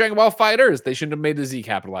 Greg, it's Dragon Ball Fighters. They shouldn't have made the Z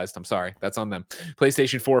capitalized. I'm sorry, that's on them.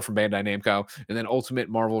 PlayStation 4 from Bandai Namco, and then Ultimate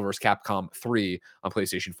Marvel vs. Capcom 3 on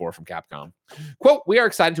PlayStation 4 from Capcom. Quote, we are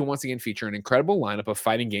excited to once again feature an incredible lineup of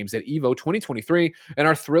fighting games at EVO 2023, and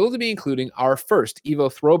are thrilled to be including our first EVO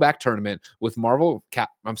throwback tournament with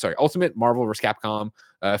Ultimate Marvel vs. Capcom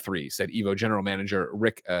 3, said EVO General Manager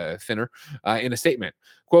Rick Finner in a statement.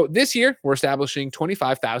 Quote, this year, we're establishing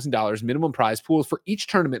 $25,000 minimum prize pools for each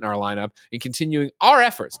tournament in our lineup and continuing our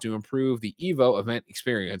efforts to improve the EVO event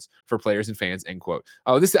experience for players and fans, end quote.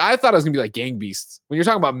 Oh, I thought it was going to be like Gang Beasts. When you're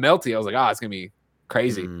talking about Melty, I was like, it's going to be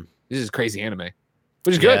crazy. This is crazy anime,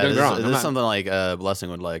 which is good. Don't get me wrong. This is something like Blessing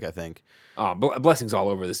would like, I think. Oh, Blessing's all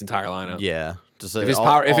over this entire lineup. Yeah. Just if his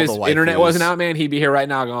internet wasn't out, man, he'd be here right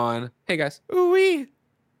now going, hey, guys. Ooh-wee.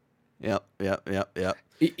 Yep.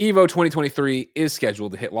 EVO 2023 is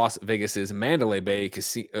scheduled to hit Las Vegas's Mandalay Bay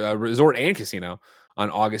Resort and Casino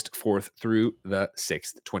on August 4th through the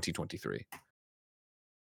 6th, 2023.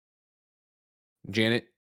 Janet,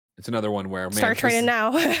 it's another one where start training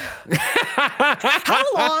now. How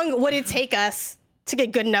long would it take us to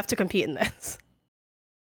get good enough to compete in this?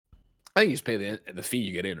 I think you just pay the fee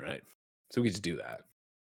you get in, right? So we can just do that.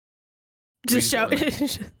 Just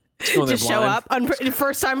show up on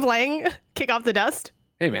first time playing, kick off the dust.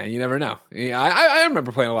 Hey man, you never know. Yeah, I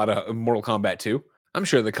remember playing a lot of Mortal Kombat 2. I'm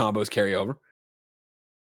sure the combos carry over.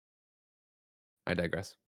 I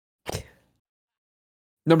digress.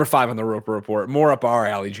 Number 5 on the Roper Report. More up our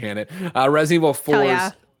alley, Janet. Resident Evil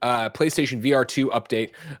 4's PlayStation VR 2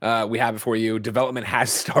 update. We have it for you. Development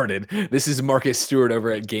has started. This is Marcus Stewart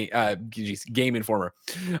over at Game Informer.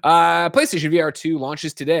 PlayStation VR 2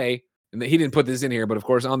 launches today. And he didn't put this in here, but of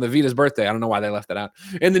course, on the Vita's birthday. I don't know why they left that out.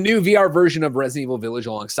 And the new VR version of Resident Evil Village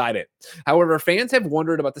alongside it. However, fans have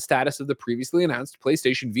wondered about the status of the previously announced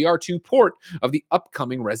PlayStation VR 2 port of the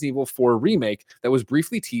upcoming Resident Evil 4 remake that was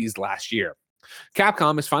briefly teased last year.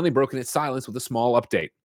 Capcom has finally broken its silence with a small update.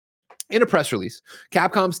 In a press release,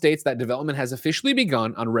 Capcom states that development has officially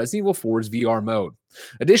begun on Resident Evil 4's VR mode.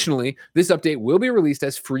 Additionally, this update will be released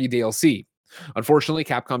as free DLC. Unfortunately,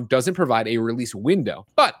 Capcom doesn't provide a release window,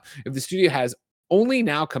 but if the studio has only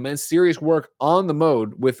now commenced serious work on the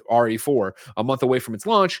mode with RE4 a month away from its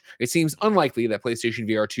launch, it seems unlikely that PlayStation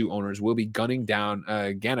VR 2 owners will be gunning down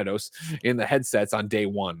Gyarados in the headsets on day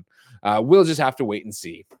one. We'll just have to wait and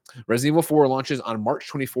see. Resident Evil 4 launches on March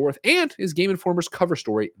 24th and is Game Informer's cover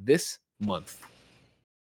story this month.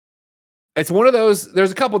 It's one of those,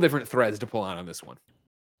 there's a couple different threads to pull on this one.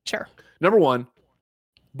 Sure. Number one,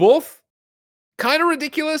 both kind of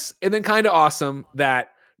ridiculous and then kind of awesome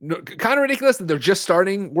that they're just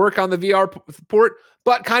starting work on the VR port,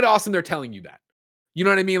 but kind of awesome they're telling you that. You know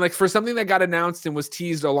what I mean? Like for something that got announced and was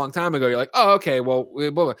teased a long time ago, you're like, oh, okay, well, blah,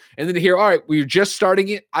 blah. And then to hear, all right, we're just starting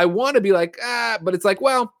it. I want to be like, but it's like,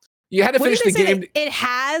 well, you had to finish the game. It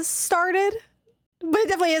has started, but it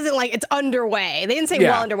definitely isn't like it's underway. They didn't say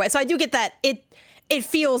well underway. So I do get that it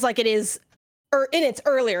feels like it is in its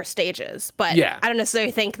earlier stages, but I don't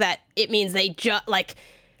necessarily think that it means they just like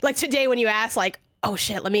today when you ask like, oh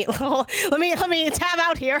shit, let me tab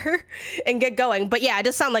out here and get going. But yeah, it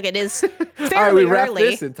does sound like it is fairly All right, we wrap early.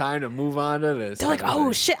 this in time to move on to this. They're like,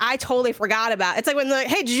 oh shit, I totally forgot about it. It's like when they're like,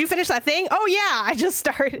 hey, did you finish that thing? Oh yeah, I just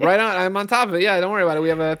started. Right on, I'm on top of it. Yeah, don't worry about it. We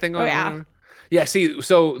have a thing on. Yeah. Yeah, see,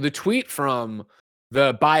 so the tweet from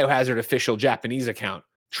the Biohazard official Japanese account,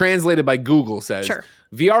 translated by Google, says Sure.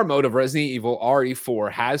 VR mode of Resident Evil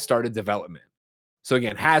RE4 has started development. So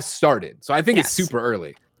again, has started. So I think it's super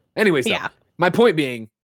early. Anyways, though, my point being,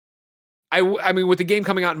 I mean, with the game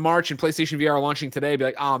coming out in March and PlayStation VR launching today, be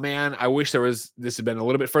like, oh man, I wish this had been a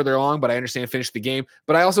little bit further along, but I understand finish the game.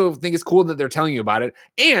 But I also think it's cool that they're telling you about it.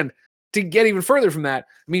 And to get even further from that,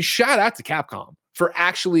 I mean, shout out to Capcom for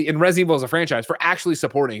actually, in Resident Evil as a franchise, for actually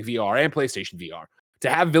supporting VR and PlayStation VR. To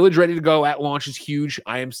have Village ready to go at launch is huge.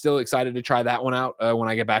 I am still excited to try that one out when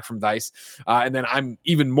I get back from DICE. And then I'm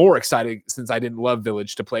even more excited, since I didn't love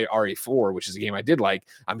Village, to play RE4, which is a game I did like.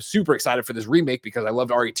 I'm super excited for this remake because I loved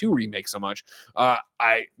RE2 remake so much.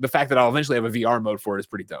 The fact that I'll eventually have a VR mode for it is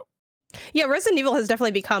pretty dope. Yeah, Resident Evil has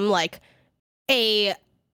definitely become like I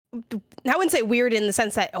wouldn't say weird in the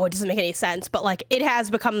sense that, oh, it doesn't make any sense, but like it has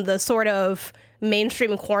become the sort of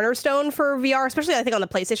mainstream cornerstone for VR, especially I think on the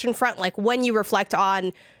PlayStation front. Like when you reflect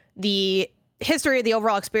on the history of the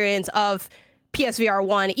overall experience of PSVR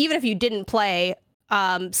 1, even if you didn't play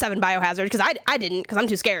 7 Biohazard, because I didn't, because I'm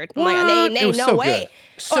too scared. I'm like, no so way.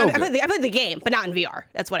 Good. So I played the game, but not in VR.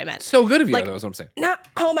 That's what I meant. So good of you, like, though, is what I'm saying.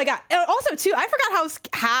 Oh my God. And also, too, I forgot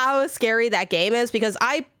how scary that game is, because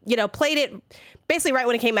I, played it basically right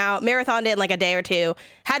when it came out, marathoned it in like a day or two,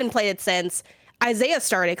 hadn't played it since. Isaiah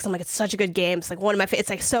started, because I'm like, it's such a good game. It's like one of my it's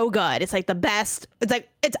like so good. It's like the best. It's like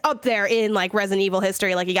it's up there in like Resident Evil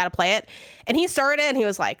history. Like you got to play it. And he started, and he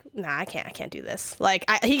was like, nah, I can't do this. Like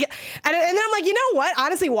and then I'm like, you know what?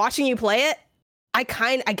 Honestly, watching you play it, I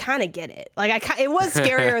kind of get it. Like it was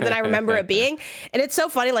scarier than I remember it being. And it's so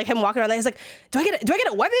funny, like him walking around there. He's like, do I get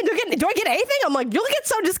a weapon? Do I get anything? I'm like, you'll get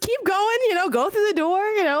some. Just keep going. Go through the door.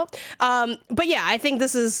 But yeah, I think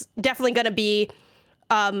this is definitely going to be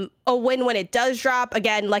a win when it does drop.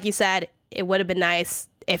 Again, like you said, it would have been nice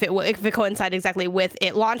if it coincided exactly with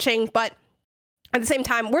it launching, but at the same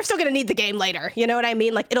time, we're still going to need the game later. You know what I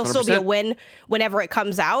mean? Like it'll 100%. Still be a win whenever it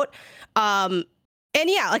comes out. And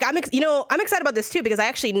yeah, like I'm excited about this too, because I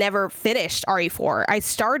actually never finished RE4. I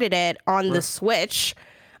started it on the Switch.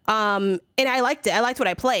 And I liked it. I liked what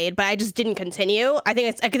I played, but I just didn't continue. I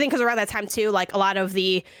think because around that time too, like a lot of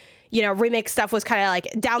the remake stuff was kind of like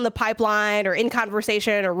down the pipeline or in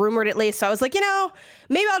conversation or rumored at least. So I was like,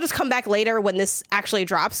 maybe I'll just come back later when this actually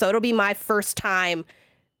drops. So it'll be my first time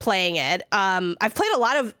playing it. I've played a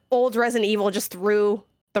lot of old Resident Evil just through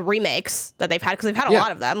the remakes that they've had, because they've had a lot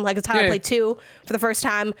of them. Like it's how I played 2 for the first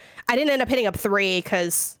time. I didn't end up hitting up 3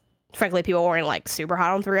 because frankly people weren't like super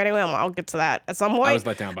hot on 3 anyway. I'll get to that at some point. I was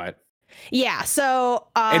let down by it. Yeah, so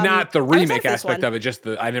and not the remake aspect of it, just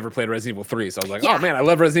I never played Resident Evil 3, so I was like, oh man, I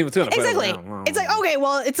love Resident Evil 2. Exactly. It's like, okay,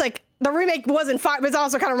 well, it's like the remake wasn't fun, but it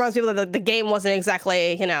also kind of reminds people that the game wasn't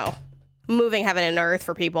exactly, moving heaven and earth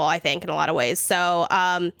for people, I think, in a lot of ways. So,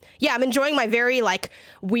 yeah, I'm enjoying my very like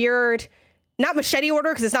weird, not machete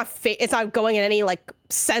order, because it's not going in any like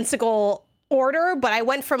sensical order, but I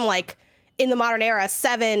went from like in the modern era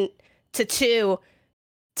 7 to 2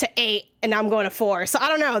 to 8, and now I'm going to 4. So I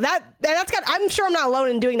don't know, I'm sure I'm not alone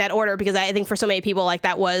in doing that order, because I think for so many people like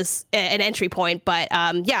that was an entry point. But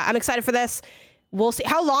yeah, I'm excited for this. We'll see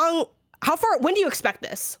how far, when do you expect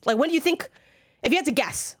this? Like, when do you think, if you had to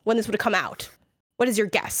guess when this would have come out, what is your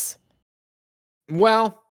guess?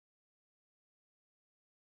 Well,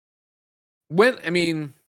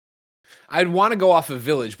 I'd want to go off of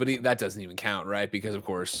Village, but that doesn't even count, right? Because of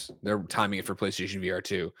course they're timing it for PlayStation VR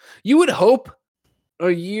 2. You would hope a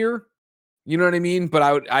year, you know what I mean? But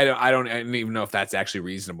I don't even know if that's actually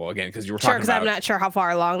reasonable, again, because you were talking about, because I'm not sure how far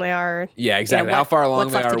along they are. Yeah, exactly. How far along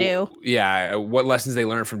they are. Yeah, what lessons they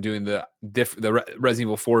learned from doing the Resident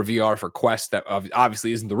Evil 4 VR for Quest, that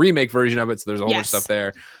obviously isn't the remake version of it, so there's a whole bunch of stuff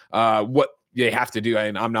there. What they have to do,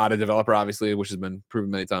 and I'm not a developer, obviously, which has been proven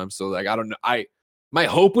many times, so like I don't know. My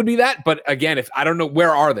hope would be that, but again, if I don't know,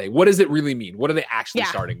 where are they? What does it really mean? What are they actually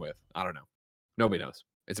starting with? I don't know. Nobody knows.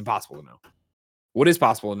 It's impossible to know. What is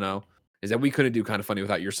possible to know is that we couldn't do Kind of Funny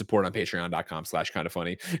without your support on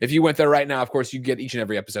patreon.com/kindoffunny. If you went there right now, of course, you get each and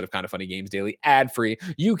every episode of Kind of Funny Games Daily ad-free.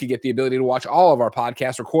 You could get the ability to watch all of our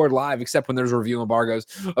podcasts record live, except when there's review embargoes.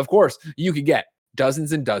 Of course, you could get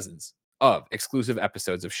dozens and dozens of exclusive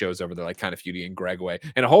episodes of shows over there, like Kind of Feudy and Gregway,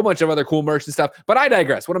 and a whole bunch of other cool merch and stuff. But I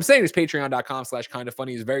digress. What I'm saying is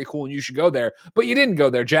patreon.com/kindoffunny is very cool, and you should go there. But you didn't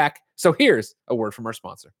go there, Jack. So here's a word from our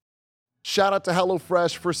sponsor. Shout out to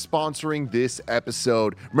HelloFresh for sponsoring this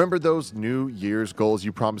episode. Remember those New Year's goals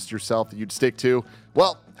you promised yourself that you'd stick to?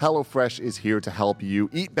 Well, HelloFresh is here to help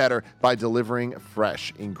you eat better by delivering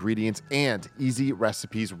fresh ingredients and easy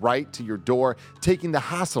recipes right to your door, taking the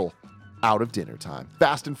hassle out of dinner time.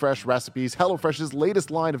 Fast and fresh recipes, HelloFresh's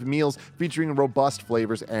latest line of meals featuring robust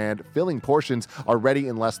flavors and filling portions are ready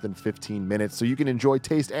in less than 15 minutes, so you can enjoy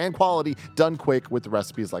taste and quality done quick with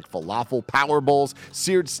recipes like falafel power bowls,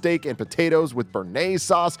 seared steak and potatoes with béarnaise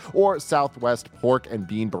sauce, or Southwest pork and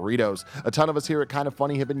bean burritos. A ton of us here at Kind of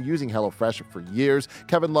Funny have been using HelloFresh for years.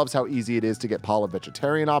 Kevin loves how easy it is to get Paula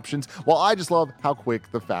vegetarian options, while I just love how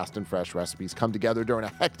quick the fast and fresh recipes come together during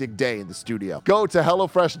a hectic day in the studio. Go to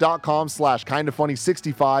HelloFresh.com/KindofFunny65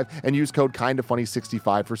 and use code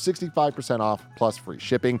KindofFunny65 for 65% off plus free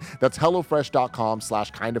shipping. That's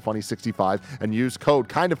HelloFresh.com/KindofFunny65 and use code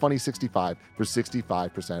KindofFunny65 for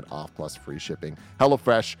 65% off plus free shipping.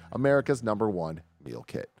 HelloFresh, America's #1 meal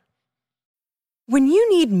kit. When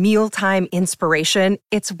you need mealtime inspiration,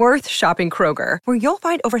 it's worth shopping Kroger, where you'll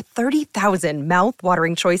find over 30,000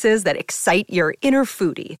 mouth-watering choices that excite your inner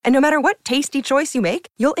foodie. And no matter what tasty choice you make,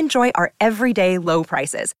 you'll enjoy our everyday low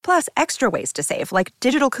prices, plus extra ways to save, like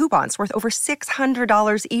digital coupons worth over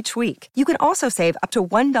 $600 each week. You can also save up to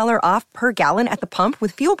 $1 off per gallon at the pump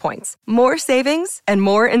with fuel points. More savings and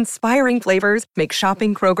more inspiring flavors make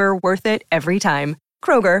shopping Kroger worth it every time.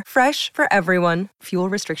 Kroger, fresh for everyone. Fuel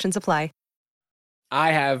restrictions apply.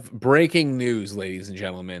 I have breaking news, ladies and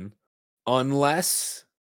gentlemen. Unless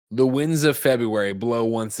the winds of February blow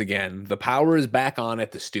once again, the power is back on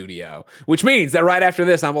at the studio, which means that right after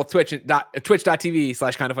this, on both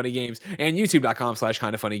twitch.tv/kindoffunnygames and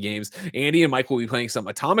youtube.com/kindoffunnygames, Andy and Mike will be playing some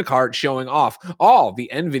Atomic Heart, showing off all the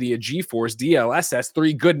NVIDIA GeForce DLSS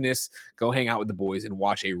 3 goodness. Go hang out with the boys and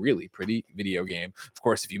watch a really pretty video game. Of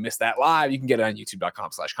course, if you missed that live, you can get it on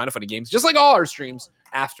youtube.com/kindoffunnygames, just like all our streams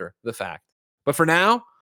after the fact. But for now,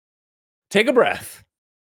 take a breath.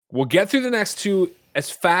 We'll get through the next two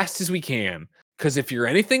as fast as we can. Because if you're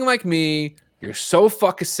anything like me, you're so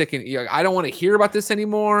fucking sick and you're like, I don't want to hear about this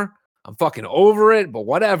anymore. I'm fucking over it, but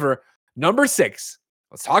whatever. Number 6.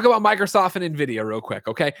 Let's talk about Microsoft and NVIDIA real quick,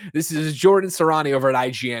 okay? This is Jordan Serrani over at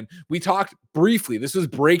IGN. We talked briefly. This was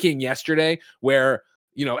breaking yesterday where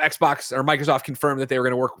Xbox or Microsoft confirmed that they were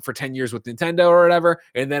going to work for 10 years with Nintendo or whatever.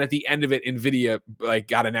 And then at the end of it, NVIDIA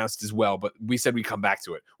got announced as well. But we said we'd come back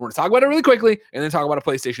to it. We're going to talk about it really quickly and then talk about a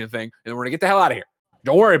PlayStation thing. And then we're going to get the hell out of here.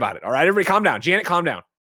 Don't worry about it. All right, everybody calm down. Janet, calm down.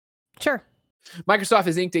 Sure. Microsoft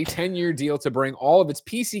has inked a 10-year deal to bring all of its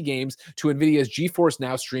PC games to NVIDIA's GeForce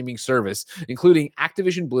Now streaming service, including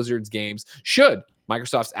Activision Blizzard's games, should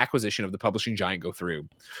Microsoft's acquisition of the publishing giant go through.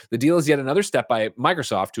 The deal is yet another step by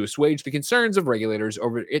Microsoft to assuage the concerns of regulators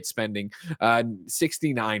over its spending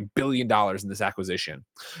 $69 billion in this acquisition.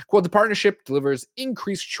 Quote, the partnership delivers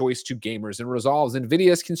increased choice to gamers and resolves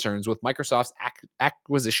NVIDIA's concerns with Microsoft's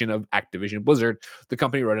acquisition of Activision Blizzard, the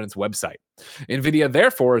company wrote on its website. NVIDIA,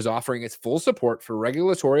 therefore, is offering its full support for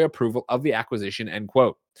regulatory approval of the acquisition, end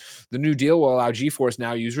quote. The new deal will allow GeForce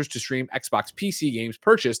Now users to stream Xbox PC games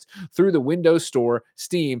purchased through the Windows Store,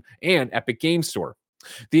 Steam, and Epic Games Store.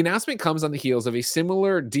 The announcement comes on the heels of a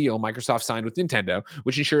similar deal Microsoft signed with Nintendo,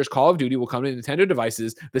 which ensures Call of Duty will come to Nintendo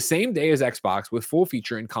devices the same day as Xbox with full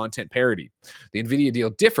feature and content parity. The NVIDIA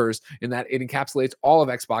deal differs in that it encapsulates all of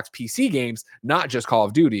Xbox PC games, not just Call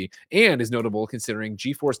of Duty, and is notable considering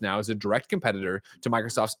GeForce Now is a direct competitor to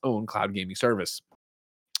Microsoft's own cloud gaming service.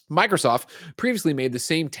 Microsoft previously made the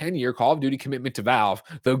same 10-year Call of Duty commitment to Valve,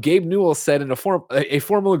 though Gabe Newell said in a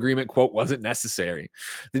formal agreement, quote, wasn't necessary.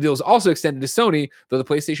 The deal is also extended to Sony, though the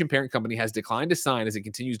PlayStation parent company has declined to sign as it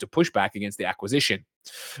continues to push back against the acquisition.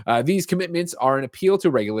 These commitments are an appeal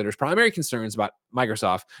to regulators' primary concerns about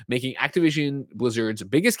Microsoft making Activision Blizzard's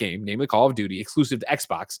biggest game, namely Call of Duty, exclusive to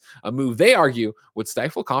Xbox, a move they argue would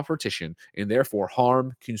stifle competition and therefore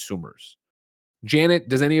harm consumers. Janet,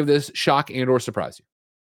 does any of this shock and or surprise you?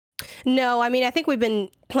 No, I mean, I think we've been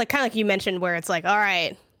kind of like you mentioned, where it's like, all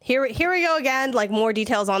right, here we go again, like more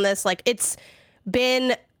details on this. Like it's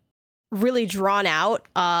been really drawn out.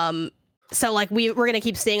 So like we're going to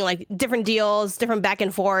keep seeing like different deals, different back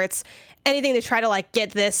and forths, anything to try to like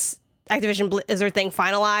get this Activision Blizzard thing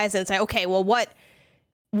finalized and say, okay, well, what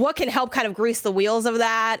can help kind of grease the wheels of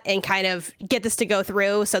that and kind of get this to go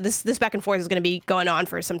through. So this back and forth is going to be going on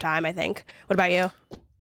for some time, I think. What about you?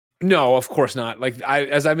 No, of course not. Like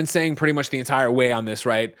as I've been saying pretty much the entire way on this,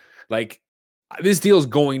 right? Like this deal is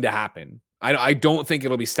going to happen. I don't think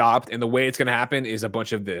it'll be stopped. And the way it's going to happen is a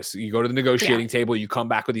bunch of this. You go to the negotiating table, you come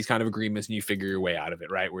back with these kind of agreements and you figure your way out of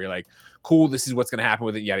it, right? Where you're like, cool, this is what's going to happen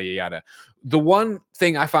with it, yada, yada, yada. The one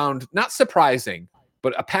thing I found not surprising,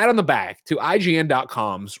 But a pat on the back to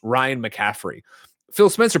IGN.com's Ryan McCaffrey. Phil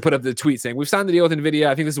Spencer put up the tweet saying, we've signed the deal with NVIDIA.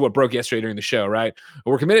 I think this is what broke yesterday during the show, right?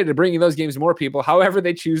 We're committed to bringing those games to more people, however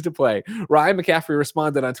they choose to play. Ryan McCaffrey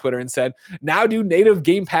responded on Twitter and said, now do native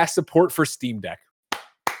Game Pass support for Steam Deck.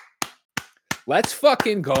 Let's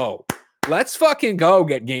fucking go. Let's fucking go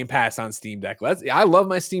get Game Pass on Steam Deck. I love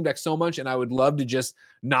my Steam Deck so much, and I would love to just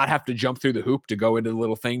not have to jump through the hoop to go into the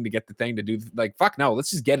little thing to get the thing to do. Like, fuck no,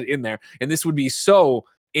 let's just get it in there. And this would be so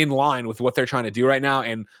in line with what they're trying to do right now.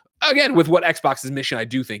 And again, with what Xbox's mission, I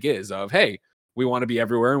do think is of, hey, we want to be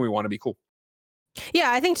everywhere and we want to be cool.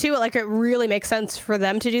 Yeah, I think too, like it really makes sense for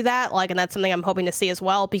them to do that. Like, and that's something I'm hoping to see as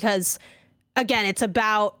well, because again, it's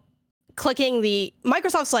about clicking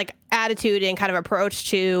Microsoft's like attitude and kind of approach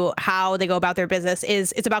to how they go about their business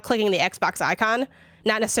it's about clicking the Xbox icon,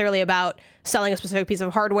 not necessarily about selling a specific piece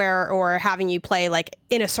of hardware or having you play like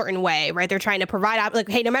in a certain way, right? They're trying to provide out like,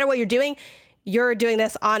 hey, no matter what you're doing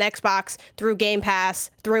this on Xbox through Game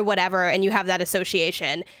Pass, through whatever, and you have that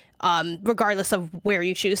association, regardless of where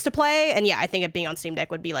you choose to play. And yeah, I think it being on Steam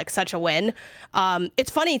Deck would be like such a win.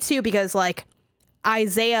 It's funny too, because like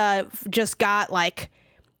Isaiah just got like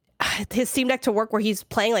his Steam Deck to work where he's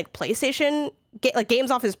playing like PlayStation like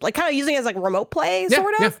games off his, like kind of using it as like remote play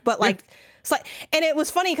sort of, but like, it's like, and it was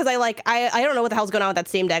funny because I don't know what the hell's going on with that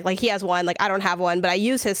Steam Deck. Like he has one, like I don't have one, but I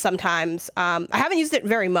use his sometimes. I haven't used it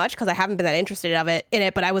very much because I haven't been that interested in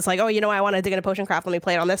it. But I was like, oh, I want to dig into Potion Craft. Let me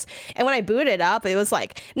play it on this. And when I booted it up, it was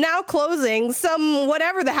like now closing some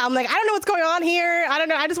whatever the hell. I'm like, I don't know what's going on here. I don't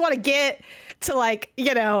know. I just want to get to like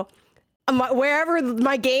wherever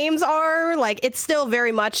my games are. Like it's still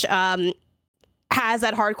very much has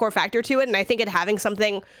that hardcore factor to it, and I think it having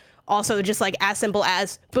something. Also, just like as simple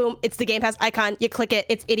as boom, it's the Game Pass icon. You click it,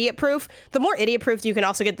 it's idiot proof. The more idiot proof you can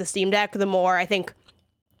also get the Steam Deck, the more I think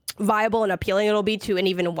viable and appealing it'll be to an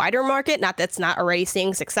even wider market. Not that's not already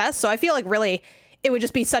seeing success. So I feel like really it would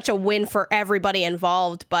just be such a win for everybody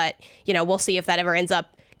involved. But we'll see if that ever ends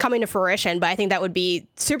up coming to fruition. But I think that would be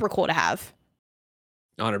super cool to have.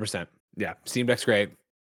 100%. Yeah, Steam Deck's great.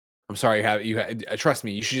 I'm sorry trust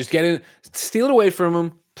me, you should just get it, steal it away from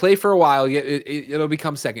them. Play for a while, it'll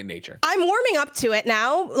become second nature. I'm warming up to it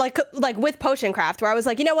now, like with Potion Craft, where I was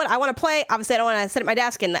like, you know what, I want to play. Obviously, I don't want to sit at my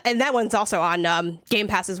desk, and that one's also on Game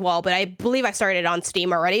Pass as well. But I believe I started it on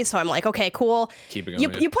Steam already, so I'm like, okay, cool. Keep it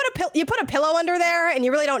going. You put a pillow under there, and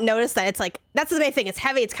you really don't notice that it's like that's the main thing. It's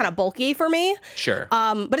heavy. It's kind of bulky for me. Sure.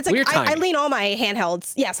 But it's like I lean all my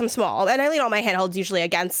handhelds. Yes, I'm small, and I lean all my handhelds usually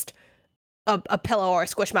against a pillow or a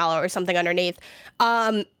squishmallow or something underneath.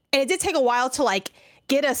 And it did take a while to like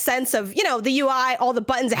get a sense of, the UI, all the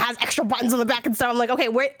buttons, it has extra buttons on the back and stuff. I'm like, okay,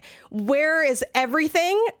 where is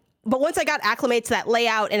everything? But once I got acclimated to that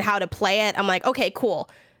layout and how to play it, I'm like, okay, cool.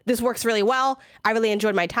 This works really well. I really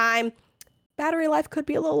enjoyed my time. Battery life could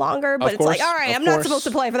be a little longer, but it's like, all right, I'm not supposed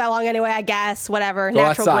to play for that long anyway, I guess, whatever. Go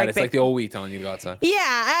outside. It's like the old Wii telling you to go outside. Yeah,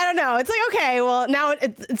 I don't know. It's like, okay, well, now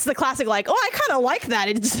it's the classic, like, oh, I kind of like that.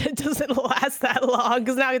 It doesn't last that long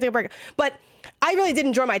because now I can take a break. But I really did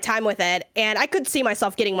enjoy my time with it, and I could see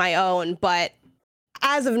myself getting my own, but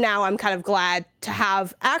as of now, I'm kind of glad to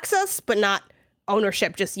have access, but not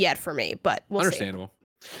ownership just yet for me, but we'll Understandable. See.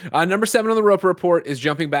 Number 7 on the Roper Report is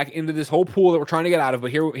jumping back into this whole pool that we're trying to get out of,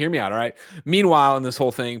 but hear me out, all right? Meanwhile, in this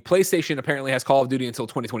whole thing, PlayStation apparently has Call of Duty until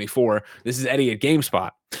 2024. This is Eddie at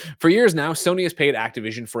GameSpot. For years now, Sony has paid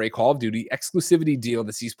Activision for a Call of Duty exclusivity deal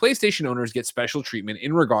that sees PlayStation owners get special treatment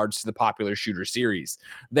in regards to the popular shooter series.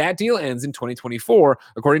 That deal ends in 2024,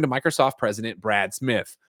 according to Microsoft President Brad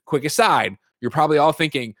Smith. Quick aside, you're probably all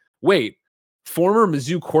thinking, wait, former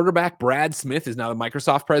Mizzou quarterback Brad Smith is now the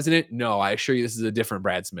Microsoft president? No, I assure you this is a different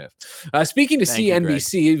Brad Smith. Speaking to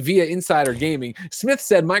CNBC via Insider Gaming, Smith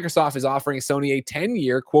said Microsoft is offering Sony a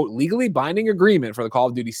 10-year, quote, legally binding agreement for the Call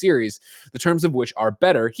of Duty series, the terms of which are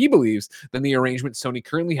better, he believes, than the arrangement Sony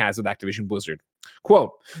currently has with Activision Blizzard.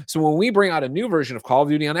 Quote, so when we bring out a new version of Call of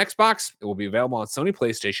Duty on Xbox, it will be available on Sony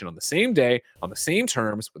PlayStation on the same day, on the same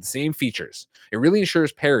terms, with the same features. It really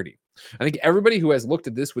ensures parity. I think everybody who has looked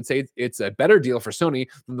at this would say it's a better deal for Sony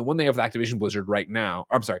than the one they have with Activision Blizzard right now.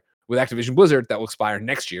 With Activision Blizzard that will expire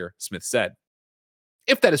next year, Smith said.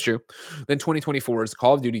 If that is true, then 2024's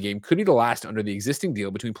Call of Duty game could be the last under the existing deal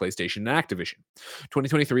between PlayStation and Activision.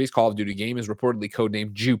 2023's Call of Duty game is reportedly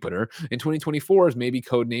codenamed Jupiter, and 2024's may be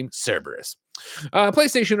codenamed Cerberus.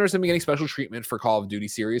 PlayStation owners have been getting special treatment for Call of Duty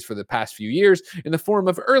series for the past few years in the form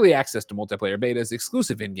of early access to multiplayer betas,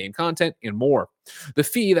 exclusive in-game content, and more. The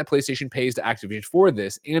fee that PlayStation pays to Activision for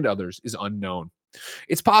this and others is unknown.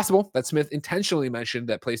 It's possible that Smith intentionally mentioned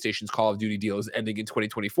that PlayStation's Call of Duty deal is ending in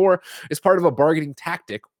 2024 as part of a bargaining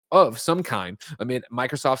tactic, of some kind amid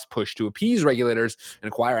Microsoft's push to appease regulators and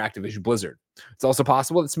acquire Activision Blizzard. It's also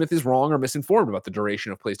possible that Smith is wrong or misinformed about the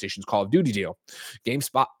duration of PlayStation's Call of Duty deal.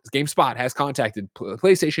 GameSpot has contacted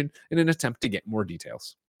PlayStation in an attempt to get more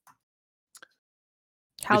details.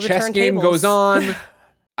 The chess game goes on.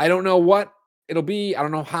 I don't know what it'll be. I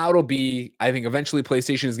don't know how it'll be. I think eventually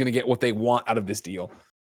PlayStation is going to get what they want out of this deal.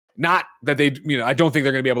 Not that they, I don't think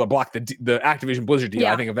they're going to be able to block the Activision Blizzard deal.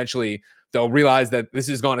 Yeah. I think eventually they'll realize that this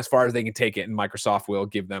has gone as far as they can take it, and Microsoft will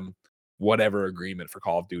give them whatever agreement for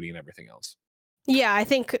Call of Duty and everything else. Yeah, I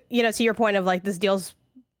think, to your point of like this deal's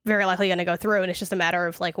very likely going to go through, and it's just a matter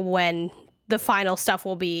of like when the final stuff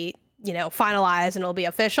will be, finalized and it'll be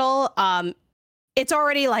official. It's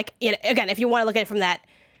already like, again, if you want to look at it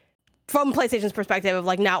from PlayStation's perspective of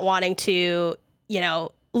like not wanting to,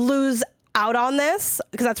 lose out on this,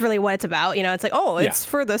 because that's really what it's about. It's like, it's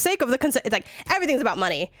for the sake of the it's like everything's about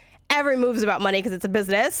money. Every move is about money because it's a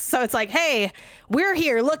business. So it's like, hey, we're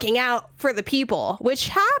here looking out for the people, which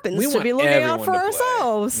happens to be looking out for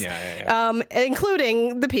ourselves,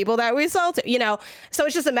 including the people that we sell to. So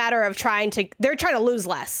it's just a matter of they're trying to lose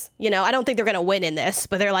less. I don't think they're going to win in this,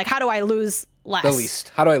 but they're like, how do I lose less? The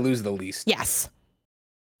least. How do I lose the least? Yes.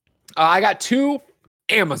 I got 2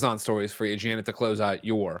 Amazon stories for you, Janet, to close out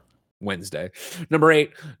your Wednesday. Number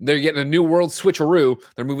 8, they're getting a New World switcheroo.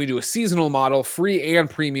 They're moving to a seasonal model, free and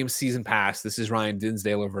premium season pass. This is Ryan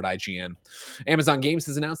Dinsdale over at IGN. Amazon Games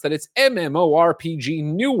has announced that its MMORPG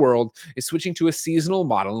New World is switching to a seasonal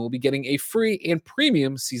model and will be getting a free and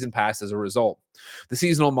premium season pass as a result. The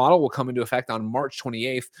seasonal model will come into effect on March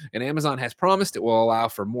 28th, and Amazon has promised it will allow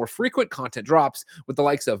for more frequent content drops with the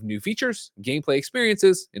likes of new features, gameplay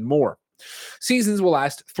experiences, and more. Seasons will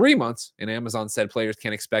last 3 months, and Amazon said players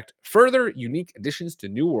can expect further unique additions to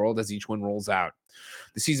New World as each one rolls out.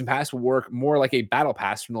 The season pass will work more like a battle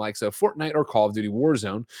pass from the likes of Fortnite or Call of Duty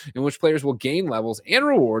Warzone, in which players will gain levels and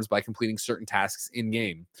rewards by completing certain tasks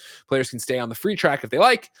in-game. Players can stay on the free track if they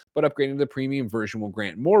like, but upgrading to the premium version will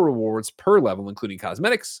grant more rewards per level, including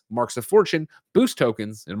cosmetics, marks of fortune, boost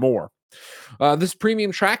tokens, and more. This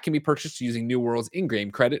premium track can be purchased using New World's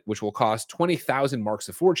in-game credit, which will cost 20,000 marks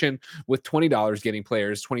of fortune, with $20 getting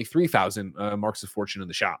players 23,000 marks of fortune in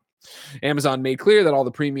the shop. Amazon made clear that all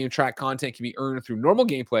the premium track content can be earned through normal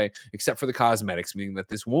gameplay, except for the cosmetics, meaning that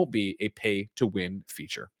this won't be a pay-to-win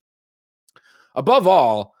feature. Above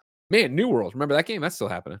all, man, New World, remember that game? That's still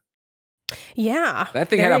happening. Yeah. That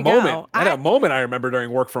thing had a moment. Had a moment I remember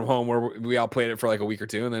during work from home where we all played it for like a week or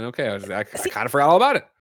two, and then I kind of forgot all about it.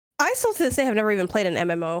 I still to this day have never even played an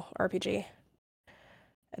MMORPG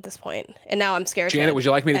at this point, and now I'm scared. Janet, would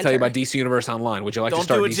you like me to tell you about DC Universe Online? Would you like to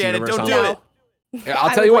start DC Universe Don't Online? do it. Yeah,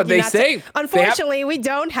 I'll tell you what they say. Unfortunately, we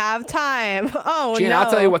don't have time. Oh, Janet, no.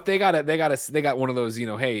 I'll tell you what they got one of those.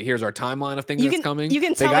 Hey, here's our timeline of things that's coming. You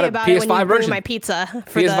can tell me about it when you bring my pizza.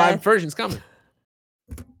 PS5 version's coming.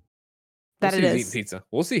 That it is. Eating pizza.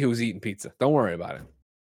 We'll see who's eating pizza. Don't worry about it.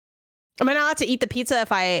 Am I not allowed to eat the pizza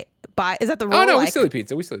if I buy? Is that the rule? Oh no, we still eat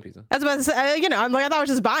pizza. I was about to say, I'm like, I thought I was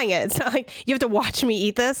just buying it. It's not like you have to watch me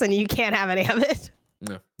eat this and you can't have any of it.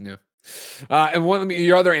 No. And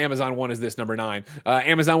your other Amazon one is this, number 9.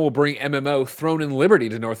 Amazon will bring MMO Throne and Liberty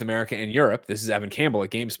to North America and Europe. This is Evan Campbell at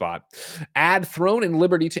GameSpot. Add Throne and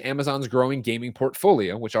Liberty to Amazon's growing gaming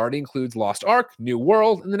portfolio, which already includes Lost Ark, New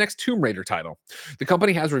World, and the next Tomb Raider title. The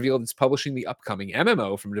company has revealed it's publishing the upcoming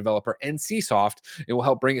MMO from developer NCSoft. It will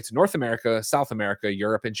help bring it to North America, South America,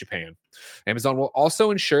 Europe, and Japan. Amazon will also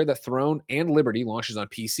ensure that Throne and Liberty launches on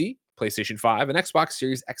PC, PlayStation 5, and Xbox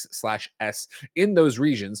Series X/S in those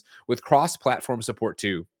regions with cross-platform support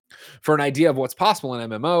too. For an idea of what's possible in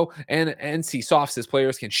MMO, and NCSoft says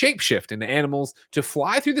players can shapeshift into animals to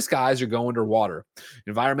fly through the skies or go underwater.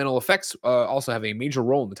 Environmental effects also have a major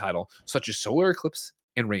role in the title, such as solar eclipse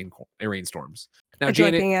and rainstorms. Now,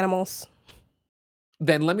 Janet, being animals.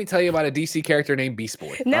 Then let me tell you about a DC character named Beast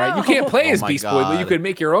Boy. No. All right? You can't play as Beast Boy, God. but you could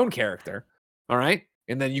make your own character. All right?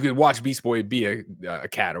 And then you could watch Beast Boy be a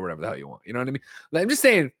cat or whatever the hell you want. You know what I mean? I'm just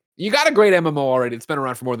saying, you got a great MMO already. It's been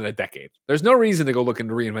around for more than a decade. There's no reason to go looking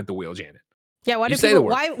to reinvent the wheel, Janet. Yeah,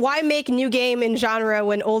 why make new game in genre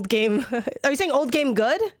when old game? Are you saying old game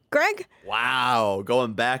good, Greg? Wow,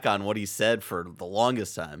 going back on what he said for the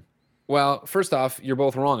longest time. Well, first off, you're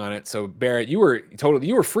both wrong on it. So Barrett, you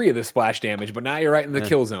were free of the splash damage, but now you're right in the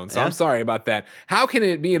kill zone. So I'm sorry about that. How can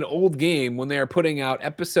it be an old game when they are putting out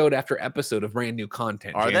episode after episode of brand new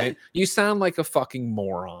content? Are Janet? they? You sound like a fucking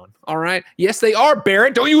moron. All right. Yes, they are,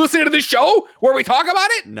 Barrett. Don't you listen to the show where we talk about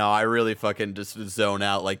it? No, I really fucking just zone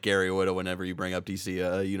out like Gary would whenever you bring up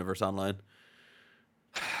DC Universe Online.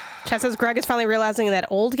 Chat says Greg is finally realizing that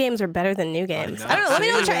old games are better than new games. I don't know. Let me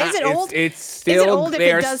know. Is it old? It's still. Is it old if they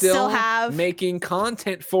it are does still have making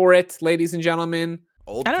content for it, ladies and gentlemen.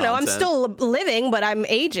 Old I don't know. I'm content. still living, but I'm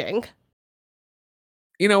aging.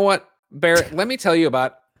 You know what, Barrett? Let me tell you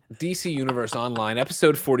about DC Universe Online,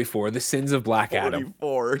 episode 44, The Sins of Black Adam.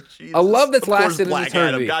 44. Jesus. A love that's Of course, lasted an Black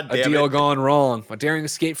eternity. Adam. God A damn deal it. gone wrong. A daring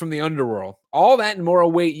escape from the underworld. All that and more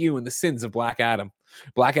await you in The Sins of Black Adam.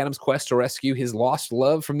 Black Adam's quest to rescue his lost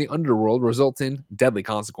love from the underworld results in deadly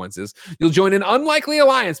consequences. You'll join an unlikely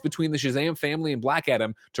alliance between the Shazam family and Black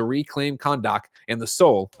Adam to reclaim Kahndaq and the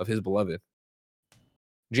soul of his beloved.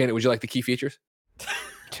 Janet, would you like the key features?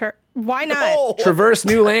 Sure. Why not? No. Traverse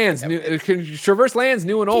new lands. Traverse lands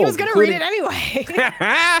new and old. He was gonna read it anyway.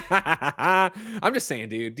 I'm just saying,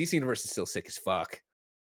 dude. DC Universe is still sick as fuck.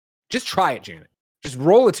 Just try it, Janet. Just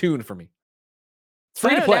roll a tune for me. It's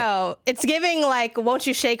free I to don't play. know. It's giving like, won't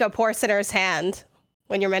you shake a poor sinner's hand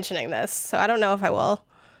when you're mentioning this? So I don't know if I will.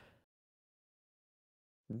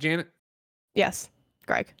 Janet, Yes,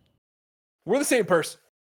 Greg. we're the same person.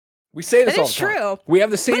 We say this That all is the time. true. We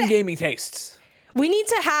have the same But- gaming tastes. We need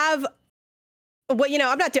to have. Well,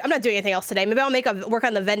 I'm not doing anything else today. Maybe I'll work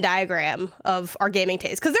on the Venn diagram of our gaming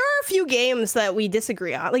taste because there are a few games that we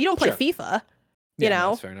disagree on. Like you don't play Sure. FIFA. Yeah, You know?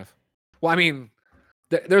 that's fair enough. Well, I mean,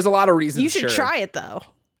 there's a lot of reasons. You should sure. try it though.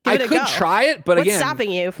 Give I it a could go. try it, but What's again,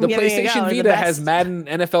 stopping you from the giving it a go? PlayStation The Vita has best- Madden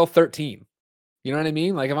NFL 13. You know what I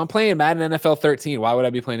mean? Like if I'm playing Madden NFL 13, why would I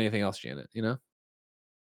be playing anything else, Janet? You know?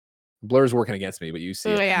 Blur's working against me, but you see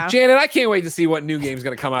it. Yeah. Janet, I can't wait to see what new game's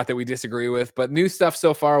going to come out that we disagree with, but new stuff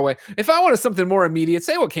so far away. If I wanted something more immediate,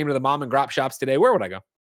 say what came to the mom and grop shops today, where would I go?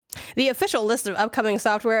 The official list of upcoming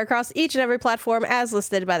software across each and every platform as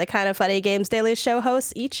listed by the Kind of Funny Games Daily Show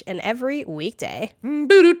hosts each and every weekday.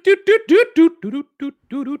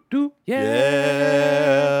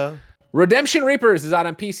 Yeah. Redemption Reapers is out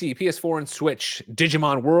on PC, PS4, and Switch.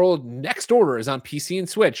 Digimon World Next Order is on PC and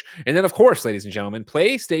Switch. And then, of course, ladies and gentlemen,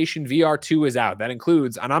 PlayStation VR 2 is out. That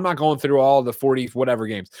includes, and I'm not going through all the 40 whatever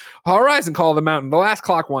games, Horizon Call of the Mountain, The Last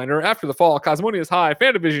Clockwinder, After the Fall, Cosmonia's High,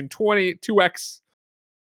 Fantavision 22X,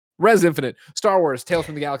 Res Infinite, Star Wars, Tales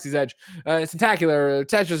from the Galaxy's Edge, Tentacular,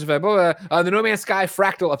 Tetris Effect, blah, blah. The No Man's Sky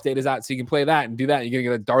Fractal update is out, so you can play that and do that. And you're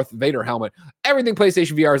going to get a Darth Vader helmet. Everything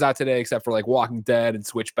PlayStation VR is out today, except for like Walking Dead and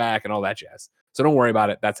Switchback and all that jazz. So don't worry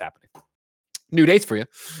about it. That's happening. New dates for you.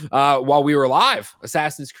 While we were live,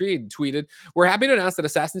 Assassin's Creed tweeted, "We're happy to announce that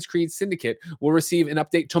Assassin's Creed Syndicate will receive an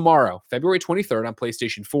update tomorrow, February 23rd on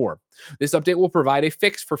PlayStation 4. This update will provide a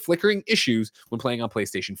fix for flickering issues when playing on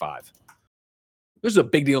PlayStation 5. This was a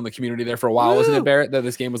big deal in the community there for a while, wasn't it, Barrett? That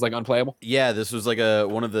this game was like unplayable. Yeah, this was like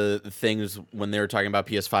one of the things when they were talking about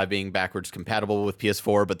PS5 being backwards compatible with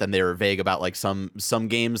PS4, but then they were vague about like some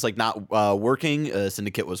games like not working.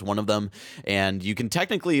 Syndicate was one of them, and you can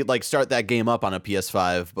technically like start that game up on a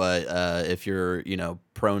PS5, but if you're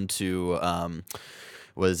prone to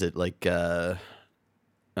what is it like?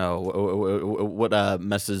 What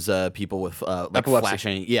messes people with like Epilepsy.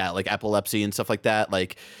 flashing? Yeah, like epilepsy and stuff like that.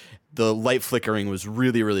 Like the light flickering was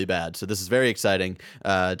really, really bad. So this is very exciting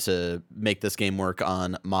to make this game work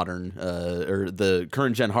on modern or the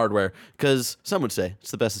current gen hardware, because some would say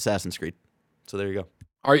it's the best Assassin's Creed. So there you go.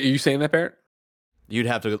 Are you saying that, Barrett? You'd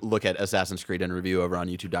have to look at Assassin's Creed in review over on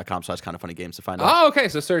youtube.com/kindoffunnygames to find out. Oh, okay.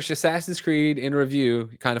 So search Assassin's Creed in review.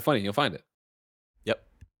 Kind of funny. You'll find it. Yep.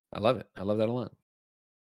 I love it. I love that a lot.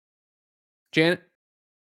 Janet,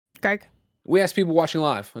 Greg. we asked people watching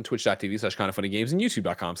live on twitch.tv/kindoffunnygames and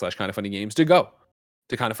youtube.com/kindoffunnygames to go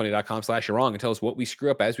to kindoffunny.com/you're wrong and tell us what we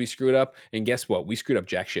screw up as we screw it up. And guess what? We screwed up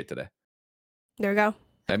jack shit today. There we go.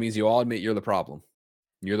 That means you all admit you're the problem.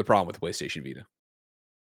 You're the problem with the PlayStation Vita.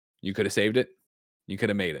 You could have saved it. You could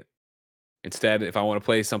have made it. Instead, if I want to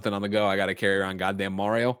play something on the go, I got to carry around goddamn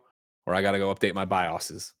Mario, or I got to go update my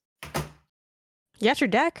BIOSes. You got your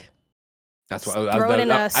deck. That's why Throw it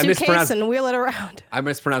in a suitcase mispronounced. and wheel it around. I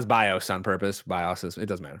mispronounced BIOS on purpose. BIOSes. It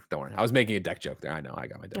doesn't matter. Don't worry. I was making a deck joke there. I know. I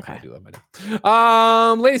got my deck. Okay. I do love my deck.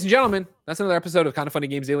 Ladies and gentlemen, that's another episode of Kind of Funny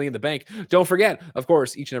Games Daily in the Bank. Don't forget, of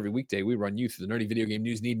course, each and every weekday we run you through the nerdy video game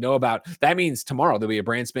news you need to know about. That means tomorrow there'll be a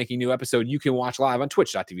brand spanking new episode you can watch live on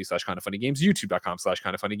twitch.tv/kindoffunnygames,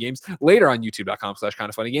 youtube.com/kindoffunnygames, later on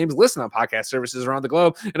youtube.com/kindoffunnygames, listen on podcast services around the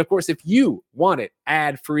globe. And of course, if you want it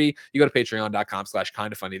ad free, you go to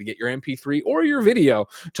patreon.com/kindoffunny to get your MP3 or your video.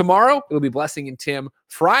 Tomorrow, it'll be Blessing and Tim.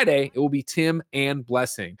 Friday, it will be Tim and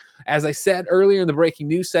Blessing. As I said earlier in the breaking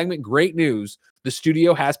news segment, great news. The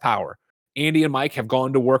studio has power. Andy and Mike have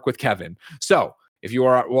gone to work with Kevin. So If you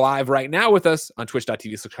are live right now with us on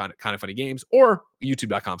twitch.tv/kindoffunnygames or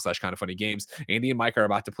youtube.com/kindoffunnygames, Andy and Mike are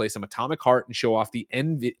about to play some Atomic Heart and show off the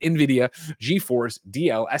NVIDIA GeForce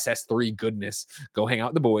DLSS3 goodness. Go hang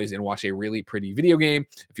out with the boys and watch a really pretty video game.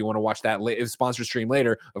 If you want to watch that sponsor stream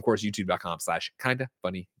later, of course,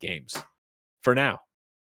 youtube.com/kindoffunnygames. For now,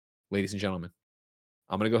 ladies and gentlemen,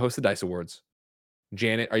 I'm going to go host the DICE Awards.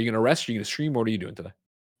 Janet, are you going to rest? Are you going to stream? What are you doing today?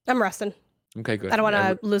 I'm resting. Okay, good. I don't want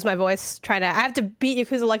to lose my voice. I have to beat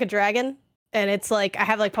Yakuza Like a Dragon, and it's like I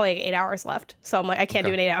have like probably 8 hours left. So I'm like, I can't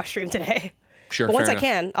do an 8-hour stream today. Sure. But once I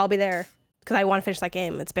can, I'll be there because I want to finish that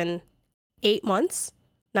game. It's been 9 months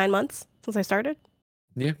since I started.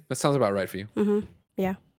 Yeah, that sounds about right for you. Mm-hmm.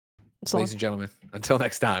 Yeah. Ladies and gentlemen, until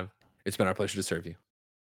next time, it's been our pleasure to serve you.